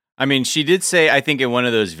 nice. I mean, she did say, I think in one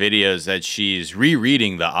of those videos, that she's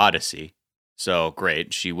rereading the Odyssey. So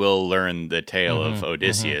great. She will learn the tale of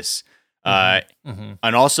Odysseus. And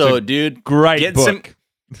also, dude, Great book.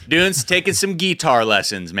 Taking some guitar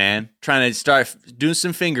lessons, man. Trying to start doing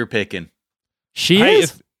some finger picking. She Hey,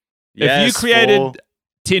 is. if you created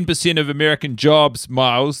 10% of American jobs,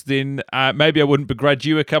 Miles, then maybe I wouldn't begrudge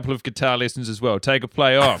you a couple of guitar lessons as well. Take a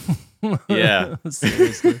play off. Yeah.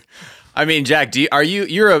 Seriously. I mean, Jack,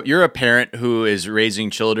 you're a parent who is raising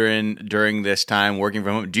children during this time, working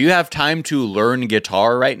from home. Do you have time to learn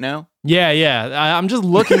guitar right now? Yeah. I'm just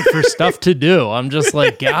looking for stuff to do. I'm just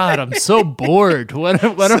like, God, I'm so bored. When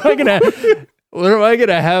am I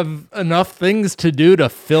gonna have enough things to do to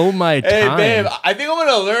fill my time? Hey, babe, I think I'm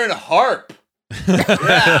gonna learn harp.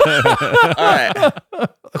 Yeah. All right.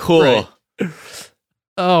 Cool. Right.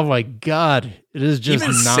 Oh my God, it is just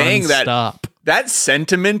Even nonstop. saying that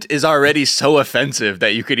sentiment is already so offensive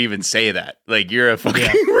that you could even say that. Like, you're a fucking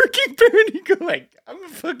working parent. You go like, I'm gonna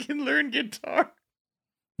fucking learn guitar.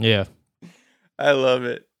 Yeah. I love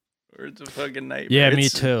it. Or it's a fucking nightmare. Yeah, me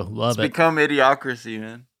too. Love it. It's become idiocracy,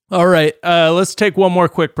 man. All right, let's take one more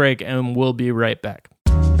quick break, and we'll be right back.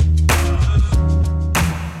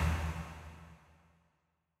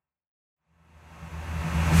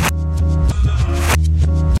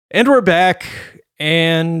 And we're back,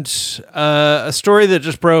 and a story that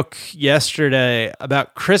just broke yesterday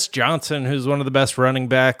about Chris Johnson, who's one of the best running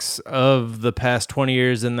backs of the past 20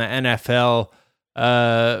 years in the NFL,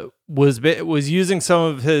 was using some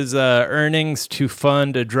of his earnings to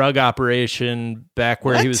fund a drug operation back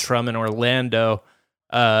where he was from in Orlando,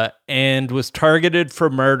 and was targeted for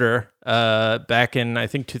murder back in, I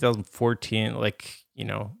think, 2014,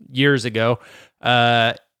 years ago,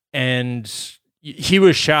 and he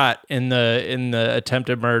was shot in the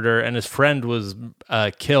attempted murder, and his friend was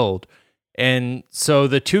killed. And so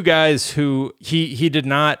the two guys who he did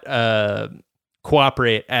not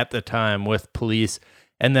cooperate at the time with police,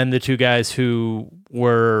 and then the two guys who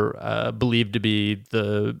were believed to be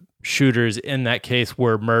the shooters in that case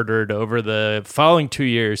were murdered over the following 2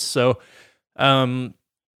 years. So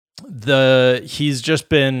he's just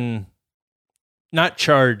been not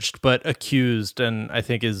charged, but accused, and I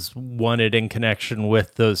think is wanted in connection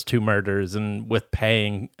with those two murders and with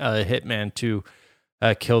paying a hitman to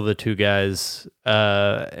kill the two guys.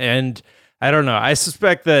 And I don't know. I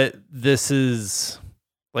suspect that this is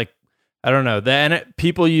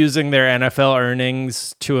people using their NFL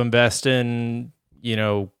earnings to invest in,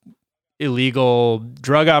 illegal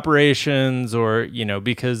drug operations, or,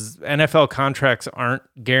 because NFL contracts aren't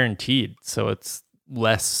guaranteed. So it's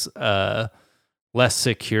less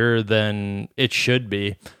secure than it should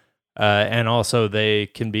be. And also they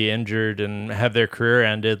can be injured and have their career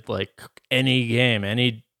ended like any game,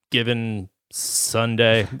 any given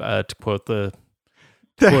Sunday, to quote the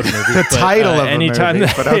movie, title of anytime a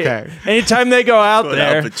movie, but okay. Anytime they go out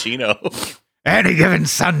there. Al Pacino. Any given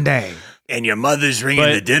Sunday. And your mother's ringing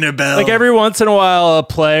the dinner bell. Like every once in a while, a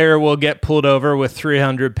player will get pulled over with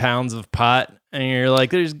 300 pounds of pot. And you're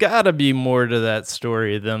like, there's got to be more to that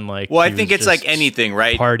story than like. Well, I think it's like anything,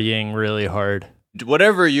 right? Partying really hard.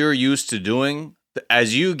 Whatever you're used to doing,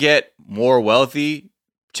 as you get more wealthy,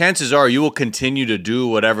 chances are you will continue to do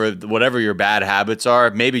whatever your bad habits are,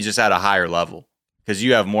 maybe just at a higher level, because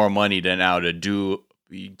you have more money to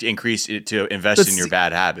increase it to invest in your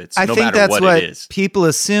bad habits. I no think matter that's what what it is. people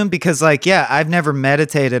assume, because I've never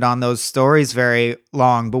meditated on those stories very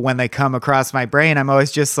long, but when they come across my brain, I'm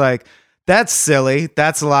always just like, that's silly.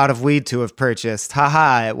 That's a lot of weed to have purchased.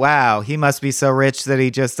 Haha. Wow. He must be so rich that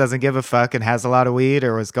he just doesn't give a fuck and has a lot of weed,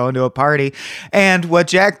 or was going to a party. And what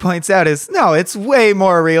Jack points out is, no, it's way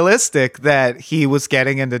more realistic that he was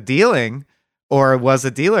getting into dealing or was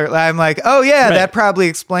a dealer. I'm like, oh yeah, right. That probably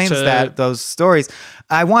explains those stories.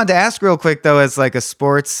 I wanted to ask real quick though, as like a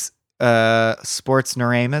sports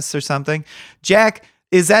ignoramus or something, Jack,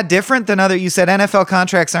 is that different than you said NFL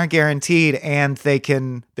contracts aren't guaranteed and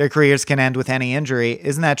their careers can end with any injury.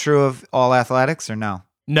 Isn't that true of all athletics, or no?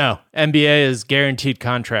 No, NBA is guaranteed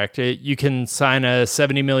contract. You can sign a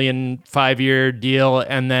 $70 million 5-year deal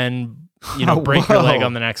and then, break your leg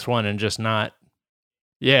on the next one and just not.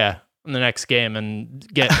 Yeah. In the next game and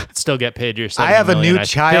still get paid your $70 I have a million, new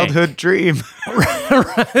childhood dream.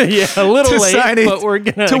 Yeah, a little late, but we're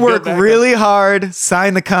gonna work really hard,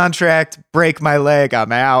 sign the contract, break my leg,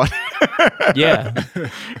 I'm out. Yeah.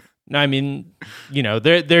 No, I mean,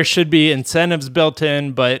 there should be incentives built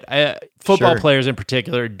in, but football players in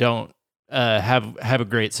particular don't have a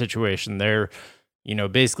great situation. They're,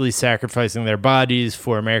 basically sacrificing their bodies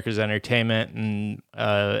for America's entertainment and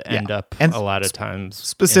end up a lot of times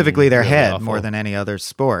specifically their really head awful. more than any other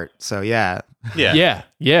sport. So yeah,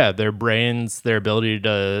 their brains, their ability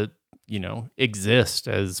to exist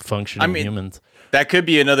as functioning humans. That could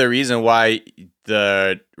be another reason why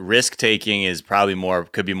the risk taking is probably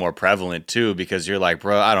could be more prevalent too, because you're like,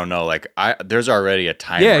 bro, I don't know, like there's already a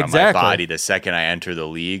timer on my body the second I enter the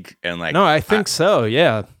league, and like, no, I think so.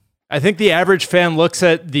 Yeah. I think the average fan looks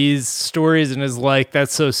at these stories and is like,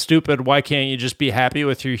 that's so stupid. Why can't you just be happy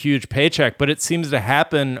with your huge paycheck? But it seems to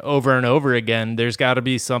happen over and over again. There's got to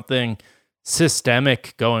be something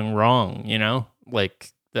systemic going wrong,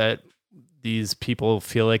 like that these people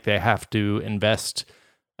feel like they have to invest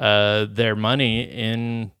their money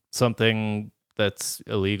in something that's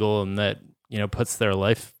illegal and that, puts their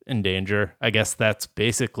life in danger. I guess that's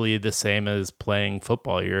basically the same as playing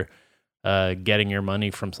football. You're getting your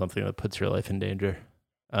money from something that puts your life in danger.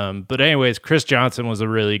 But anyways, Chris Johnson was a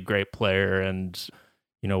really great player, and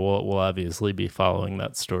we'll obviously be following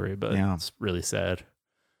that story, but it's really sad.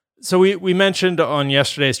 So we mentioned on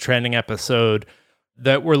yesterday's trending episode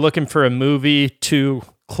that we're looking for a movie to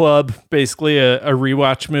club, basically a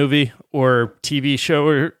rewatch movie or TV show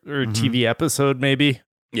or TV episode maybe.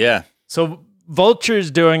 Yeah. So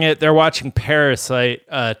Vulture's doing it. They're watching Parasite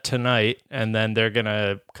tonight, and then they're going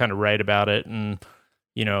to kind of write about it and,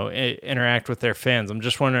 interact with their fans. I'm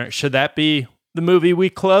just wondering, should that be the movie we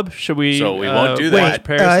club? Should we? So we won't do that.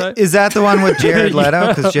 Parasite? Is that the one with Jared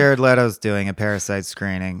Leto? Because Jared Leto's doing a Parasite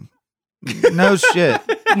screening. No shit.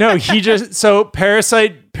 No,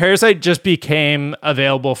 Parasite just became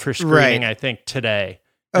available for screening, I think, today.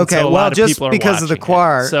 And okay, so well, just because of the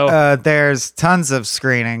Quar, there's tons of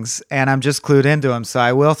screenings, and I'm just clued into them, so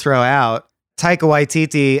I will throw out. Taika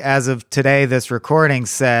Waititi, as of today, this recording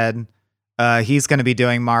said he's going to be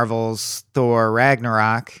doing Marvel's Thor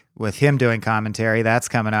Ragnarok with him doing commentary. That's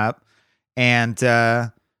coming up. And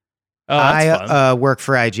I work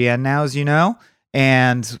for IGN now, as you know,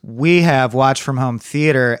 and we have Watch From Home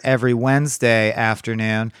Theater every Wednesday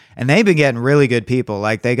afternoon, and they've been getting really good people.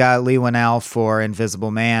 Like, they got Lee Winnell for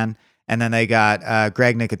Invisible Man, and then they got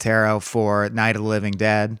Greg Nicotero for Night of the Living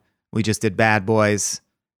Dead. We just did Bad Boys,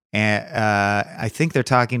 and I think they're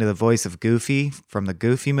talking to the voice of Goofy from the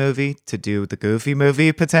Goofy movie to do the Goofy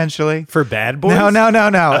movie, potentially. For Bad Boys? No.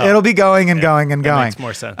 Oh. It'll be going and going and that going. Makes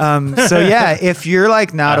more sense. So yeah, if you're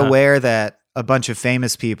like not aware that a bunch of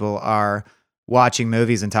famous people are watching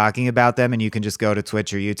movies and talking about them, and you can just go to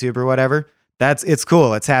Twitch or YouTube or whatever, it's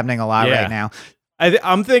cool. It's happening a lot right now.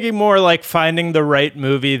 I'm thinking more like finding the right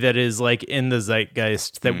movie that is like in the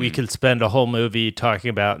zeitgeist that we could spend a whole movie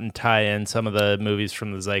talking about and tie in some of the movies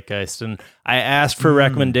from the zeitgeist. And I asked for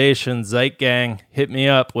recommendations. Zeitgang, hit me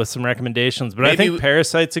up with some recommendations. But I think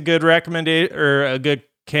Parasite's a good recommendation or a good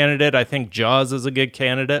candidate. I think Jaws is a good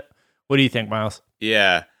candidate. What do you think, Miles?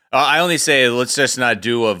 Yeah. I only say let's just not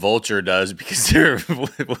do what Vulture does, because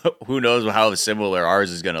who knows how similar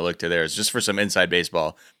ours is going to look to theirs, just for some inside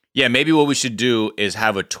baseball. Yeah, maybe what we should do is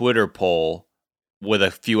have a Twitter poll with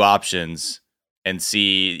a few options and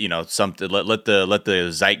see, something. Let the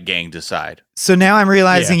Zeitgang decide. So now I'm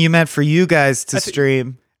realizing you meant for you guys to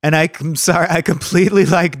stream, and I'm sorry, I completely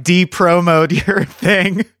de-promoted your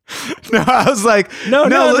thing. No, I was like, no,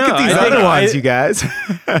 look at these other ones, you guys.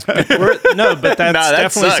 But that's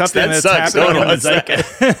definitely something that's happening in the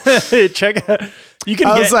zeitgeist. Check out. You can.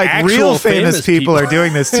 I was like, real famous people are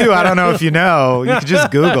doing this too. I don't know if you know. You can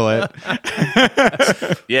just Google it.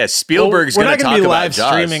 Yeah, Spielberg's going to talk about live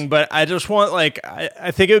Jaws. streaming, but I just want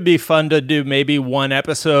I think it would be fun to do maybe one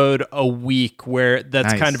episode a week where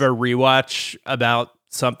that's kind of a rewatch about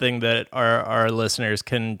something that our listeners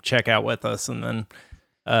can check out with us, and then.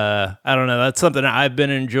 I don't know. That's something I've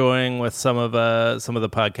been enjoying with some of the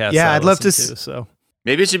podcasts. Yeah, I'd love to. So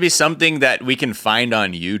maybe it should be something that we can find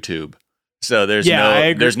on YouTube. So there's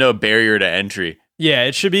no barrier to entry. Yeah,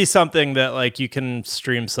 it should be something that you can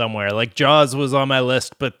stream somewhere. Like Jaws was on my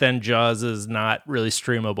list, but then Jaws is not really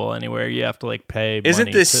streamable anywhere. You have to pay. Isn't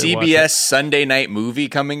money the to watch CBS it. Sunday night movie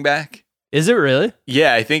coming back? Is it really?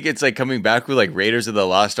 Yeah, I think it's coming back with Raiders of the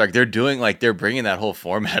Lost Ark. They're doing they're bringing that whole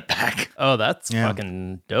format back. Oh, that's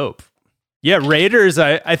fucking dope. Yeah, Raiders.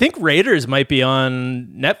 I think Raiders might be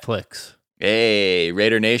on Netflix. Hey,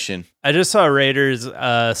 Raider Nation. I just saw Raiders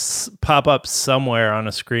pop up somewhere on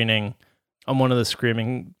a screening on one of the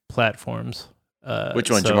streaming platforms. Which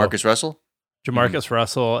one? Jamarcus Russell? Jamarcus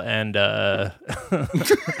Russell and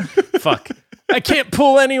fuck. I can't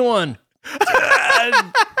pull anyone.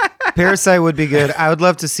 Parasite would be good. I would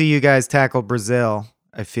love to see you guys tackle Brazil.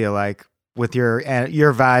 I feel like with your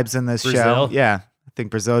vibes in this Brazil? show. Yeah, I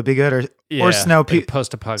think Brazil would be good, or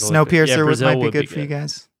post-apocalyptic. Snowpiercer might be good for you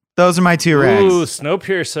guys. Those are my two Ooh, rags.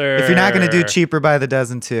 Snowpiercer. If you're not going to do cheaper by the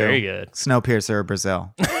dozen too, Very good. Snowpiercer or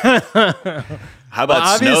Brazil. How about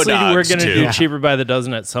obviously Snow Dogs, we're going to too? do cheaper by the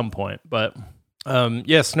dozen at some point, but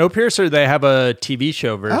Snowpiercer, they have a TV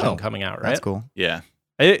show version coming out, right? That's cool. Yeah.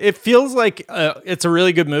 It feels like it's a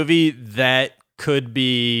really good movie that could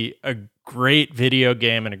be a great video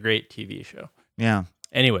game and a great TV show. Yeah.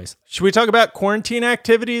 Anyways, should we talk about quarantine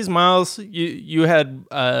activities? Miles, you had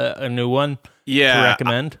a new one to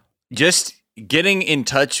recommend? Just getting in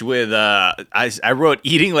touch with, I wrote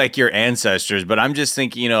eating like your ancestors, but I'm just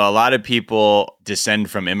thinking, a lot of people descend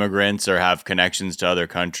from immigrants or have connections to other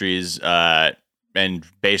countries. And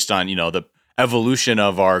based on, the evolution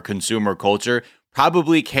of our consumer culture,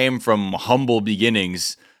 probably came from humble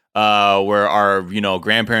beginnings where our,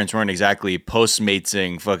 grandparents weren't exactly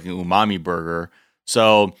Postmatesing fucking umami burger.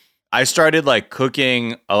 So I started like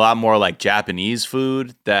cooking a lot more like Japanese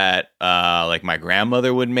food that like my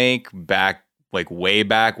grandmother would make back, like way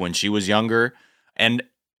back when she was younger. And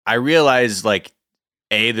I realized like,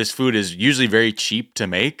 this food is usually very cheap to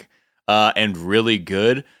make and really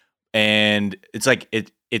good. And it's like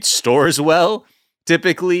it stores well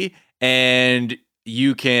typically. And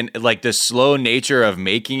you can like the slow nature of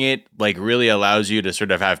making it like really allows you to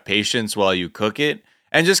sort of have patience while you cook it.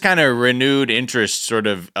 And just kind of renewed interest sort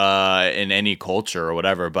of in any culture or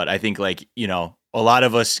whatever. But I think like, a lot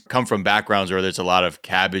of us come from backgrounds where there's a lot of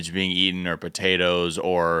cabbage being eaten or potatoes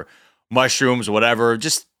or mushrooms, whatever,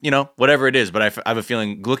 just, whatever it is. But I have a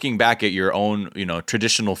feeling looking back at your own,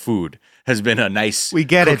 traditional food has been a nice. We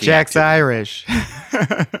get it. Jack's activity. Irish.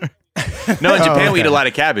 No, in Japan we eat a lot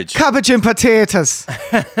of cabbage. Cabbage and potatoes.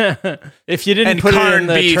 If you didn't And put it corned in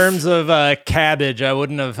the beef. terms of cabbage, I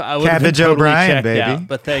wouldn't have. I would have been Cabbage totally O'Brien, checked baby. out.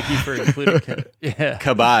 But thank you for including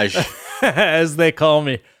Cabbage. as they call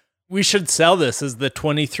me. We should sell this as the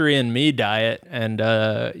 23andMe diet, and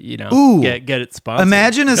Ooh. get it sponsored.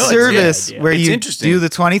 Imagine a No, it's service good idea. where It's you interesting. do the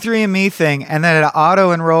 23andMe thing, and then it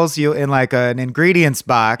auto enrolls you in like an ingredients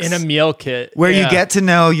box in a meal kit where you Yeah. get to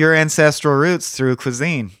know your ancestral roots through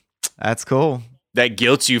cuisine. That's cool. That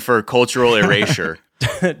guilts you for cultural erasure.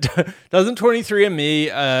 Doesn't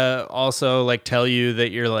 23andMe also like tell you that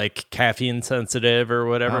you're like caffeine sensitive or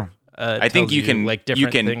whatever? I think tells you can like you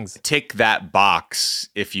different can things. tick that box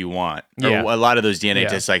if you want. Yeah. Or a lot of those DNA Yeah.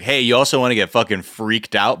 tests, like, hey, you also want to get fucking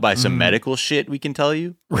freaked out by some medical shit we can tell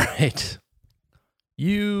you? Right.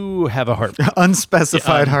 You have a heart.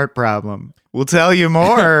 Unspecified heart problem. We'll tell you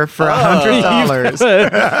more for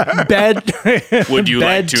 $100. Bad. Would you like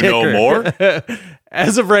bad to know ticker. more?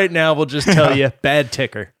 As of right now, we'll just tell you bad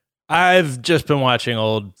ticker. I've just been watching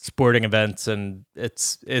old sporting events, and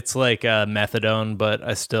it's like methadone, but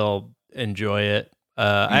I still enjoy it.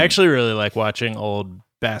 I actually really like watching old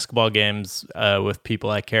basketball games with people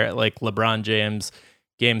I care, like LeBron James,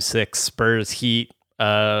 Game 6, Spurs Heat,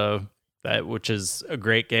 which is a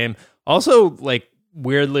great game. Also, like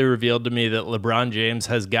weirdly revealed to me that LeBron James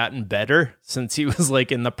has gotten better since he was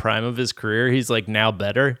like in the prime of his career. He's like now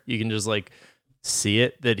better. You can just like see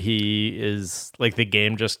it that he is like the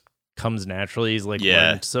game just comes naturally. He's like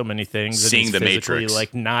learned so many things. Seeing and he's the physically, Matrix.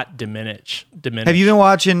 like not diminished. Have you been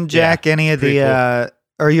watching, Jack, any of pretty the,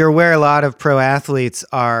 or you're aware a lot of pro athletes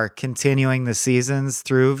are continuing the seasons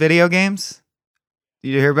through video games?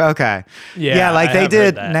 Did you hear about? Okay. Yeah, like I they have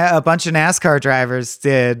did, heard that. a bunch of NASCAR drivers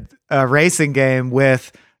did a racing game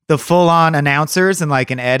with the full on announcers and like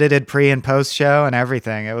an edited pre and post show and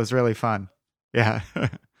everything. It was really fun. Yeah.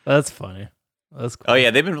 That's funny. That's cool. Oh yeah,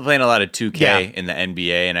 they've been playing a lot of 2K Yeah. in the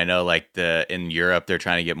NBA, and I know like in Europe they're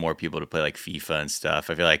trying to get more people to play like FIFA and stuff.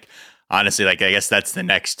 I feel like honestly, like I guess that's the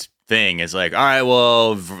next thing is like, all right,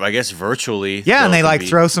 well, I guess virtually. Yeah, and they'll they like be-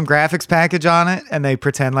 throw some graphics package on it and they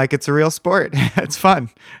pretend like it's a real sport. It's fun.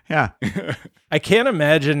 Yeah. I can't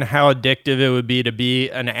imagine how addictive it would be to be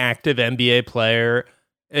an active NBA player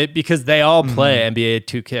because they all play NBA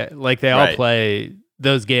 2K. Like they all Right. play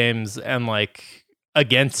those games and like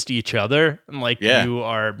against each other. And like you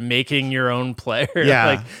are making your own player, Yeah.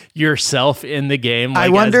 like yourself in the game. Like, I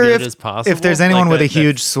wonder as good if as possible. if there's anyone Like with a that-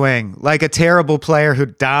 huge swing, like a terrible player who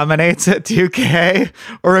dominates at 2K,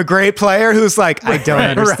 or a great player who's like, I don't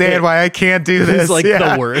Right, understand right. why I can't do this. Who's like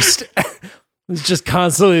Yeah. the worst. He's just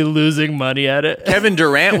constantly losing money at it. Kevin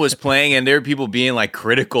Durant was playing, and there were people being like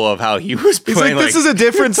critical of how he was He's playing. like, this is a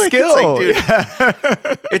different it's skill. dude,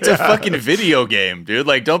 it's a fucking video game, dude.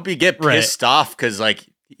 Like, don't get Right. pissed off because, like,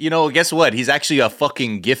 guess what? He's actually a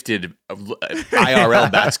fucking gifted IRL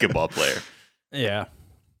basketball player. Yeah.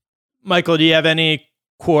 Michael, do you have any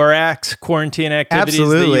quarantine activities that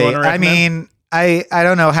Absolutely. you want to I recommend? mean, I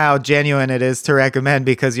don't know how genuine it is to recommend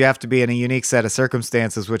because you have to be in a unique set of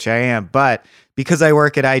circumstances, which I am. But because I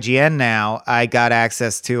work at IGN now, I got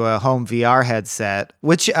access to a home VR headset,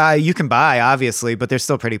 which you can buy, obviously, but they're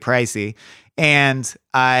still pretty pricey. And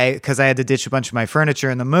because I had to ditch a bunch of my furniture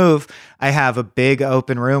in the move, I have a big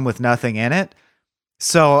open room with nothing in it.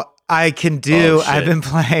 So I can do, I've been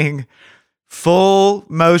playing full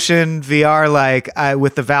motion VR, like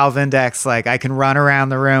with the Valve Index, like I can run around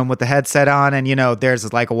the room with the headset on, and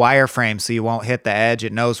there's like a wireframe so you won't hit the edge.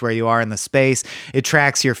 It knows where you are in the space. It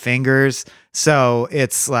tracks your fingers. So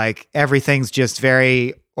it's like everything's just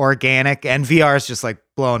very organic, and VR is just like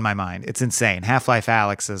blowing my mind. It's insane. Half-Life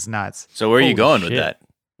Alyx is nuts. So where are you going with that?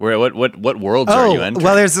 Where what worlds are you entering?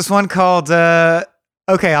 Well, there's this one called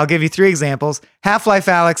okay, I'll give you 3 examples. Half-Life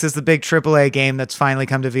Alyx is the big AAA game that's finally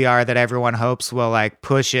come to VR that everyone hopes will like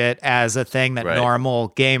push it as a thing that normal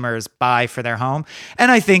gamers buy for their home.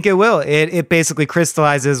 And I think it will. It basically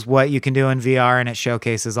crystallizes what you can do in VR, and it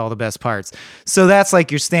showcases all the best parts. So that's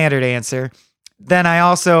like your standard answer. Then I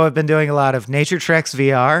also have been doing a lot of Nature Treks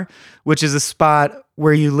VR, which is a spot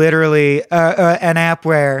where you literally, an app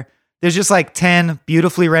where there's just like 10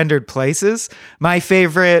 beautifully rendered places. My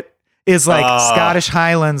favorite is like Scottish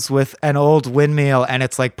Highlands with an old windmill, and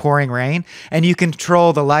it's like pouring rain, and you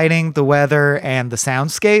control the lighting, the weather, and the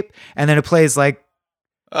soundscape, and then it plays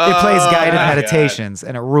guided meditations,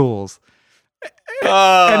 and it rules.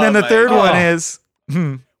 And then the third one is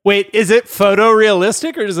Wait, is it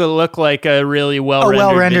photorealistic, or does it look like a really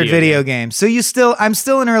well-rendered video game? So I'm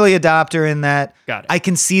still an early adopter in that. Got it. I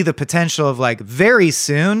can see the potential of like very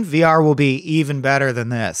soon VR will be even better than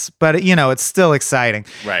this, but it's still exciting.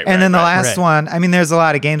 Right. And then the last one, I mean, there's a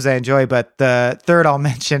lot of games I enjoy, but the third I'll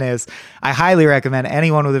mention is I highly recommend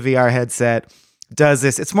anyone with a VR headset does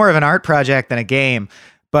this. It's more of an art project than a game,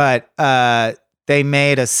 but they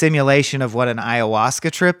made a simulation of what an ayahuasca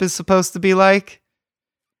trip is supposed to be like.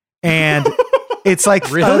 And it's like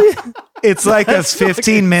it's like a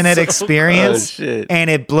 15-minute experience, and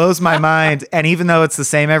it blows my mind. And even though it's the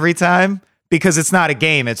same every time, because it's not a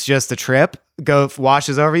game, it's just a trip,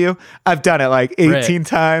 washes over you. I've done it like 18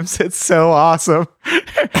 times. It's so awesome,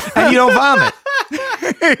 and you don't vomit.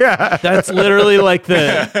 Yeah, that's literally like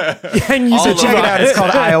and you so check it out. It's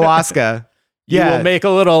called ayahuasca. You will make a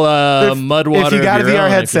little mud water. If you got a VR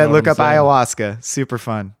headset, look up saying. ayahuasca. Super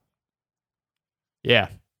fun. Yeah.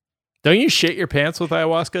 Don't you shit your pants with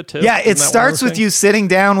ayahuasca too? Yeah, it starts with you sitting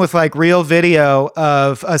down with like real video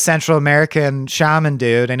of a Central American shaman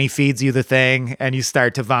dude, and he feeds you the thing, and you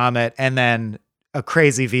start to vomit, and then a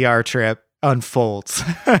crazy VR trip unfolds.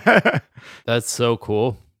 That's so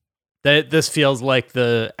cool. This feels like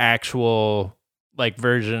the actual like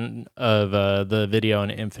version of the video in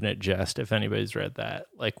Infinite Jest, if anybody's read that,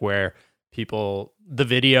 like where the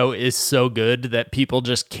video is so good that people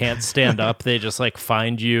just can't stand up. They just like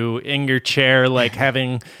find you in your chair, like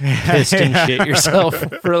having pissed and shit yourself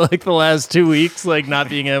for like the last 2 weeks, like not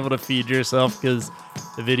being able to feed yourself because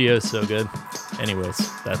the video is so good. Anyways,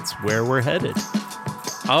 that's where we're headed.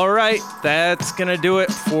 All right, that's going to do it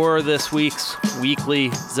for this week's weekly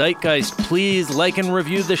Zeitgeist. Please like and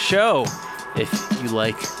review the show if you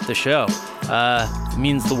like the show. It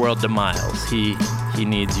means the world to Miles. He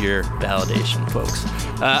needs your validation, folks.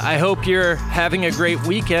 I hope you're having a great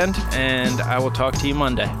weekend, and I will talk to you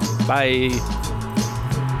Monday. Bye.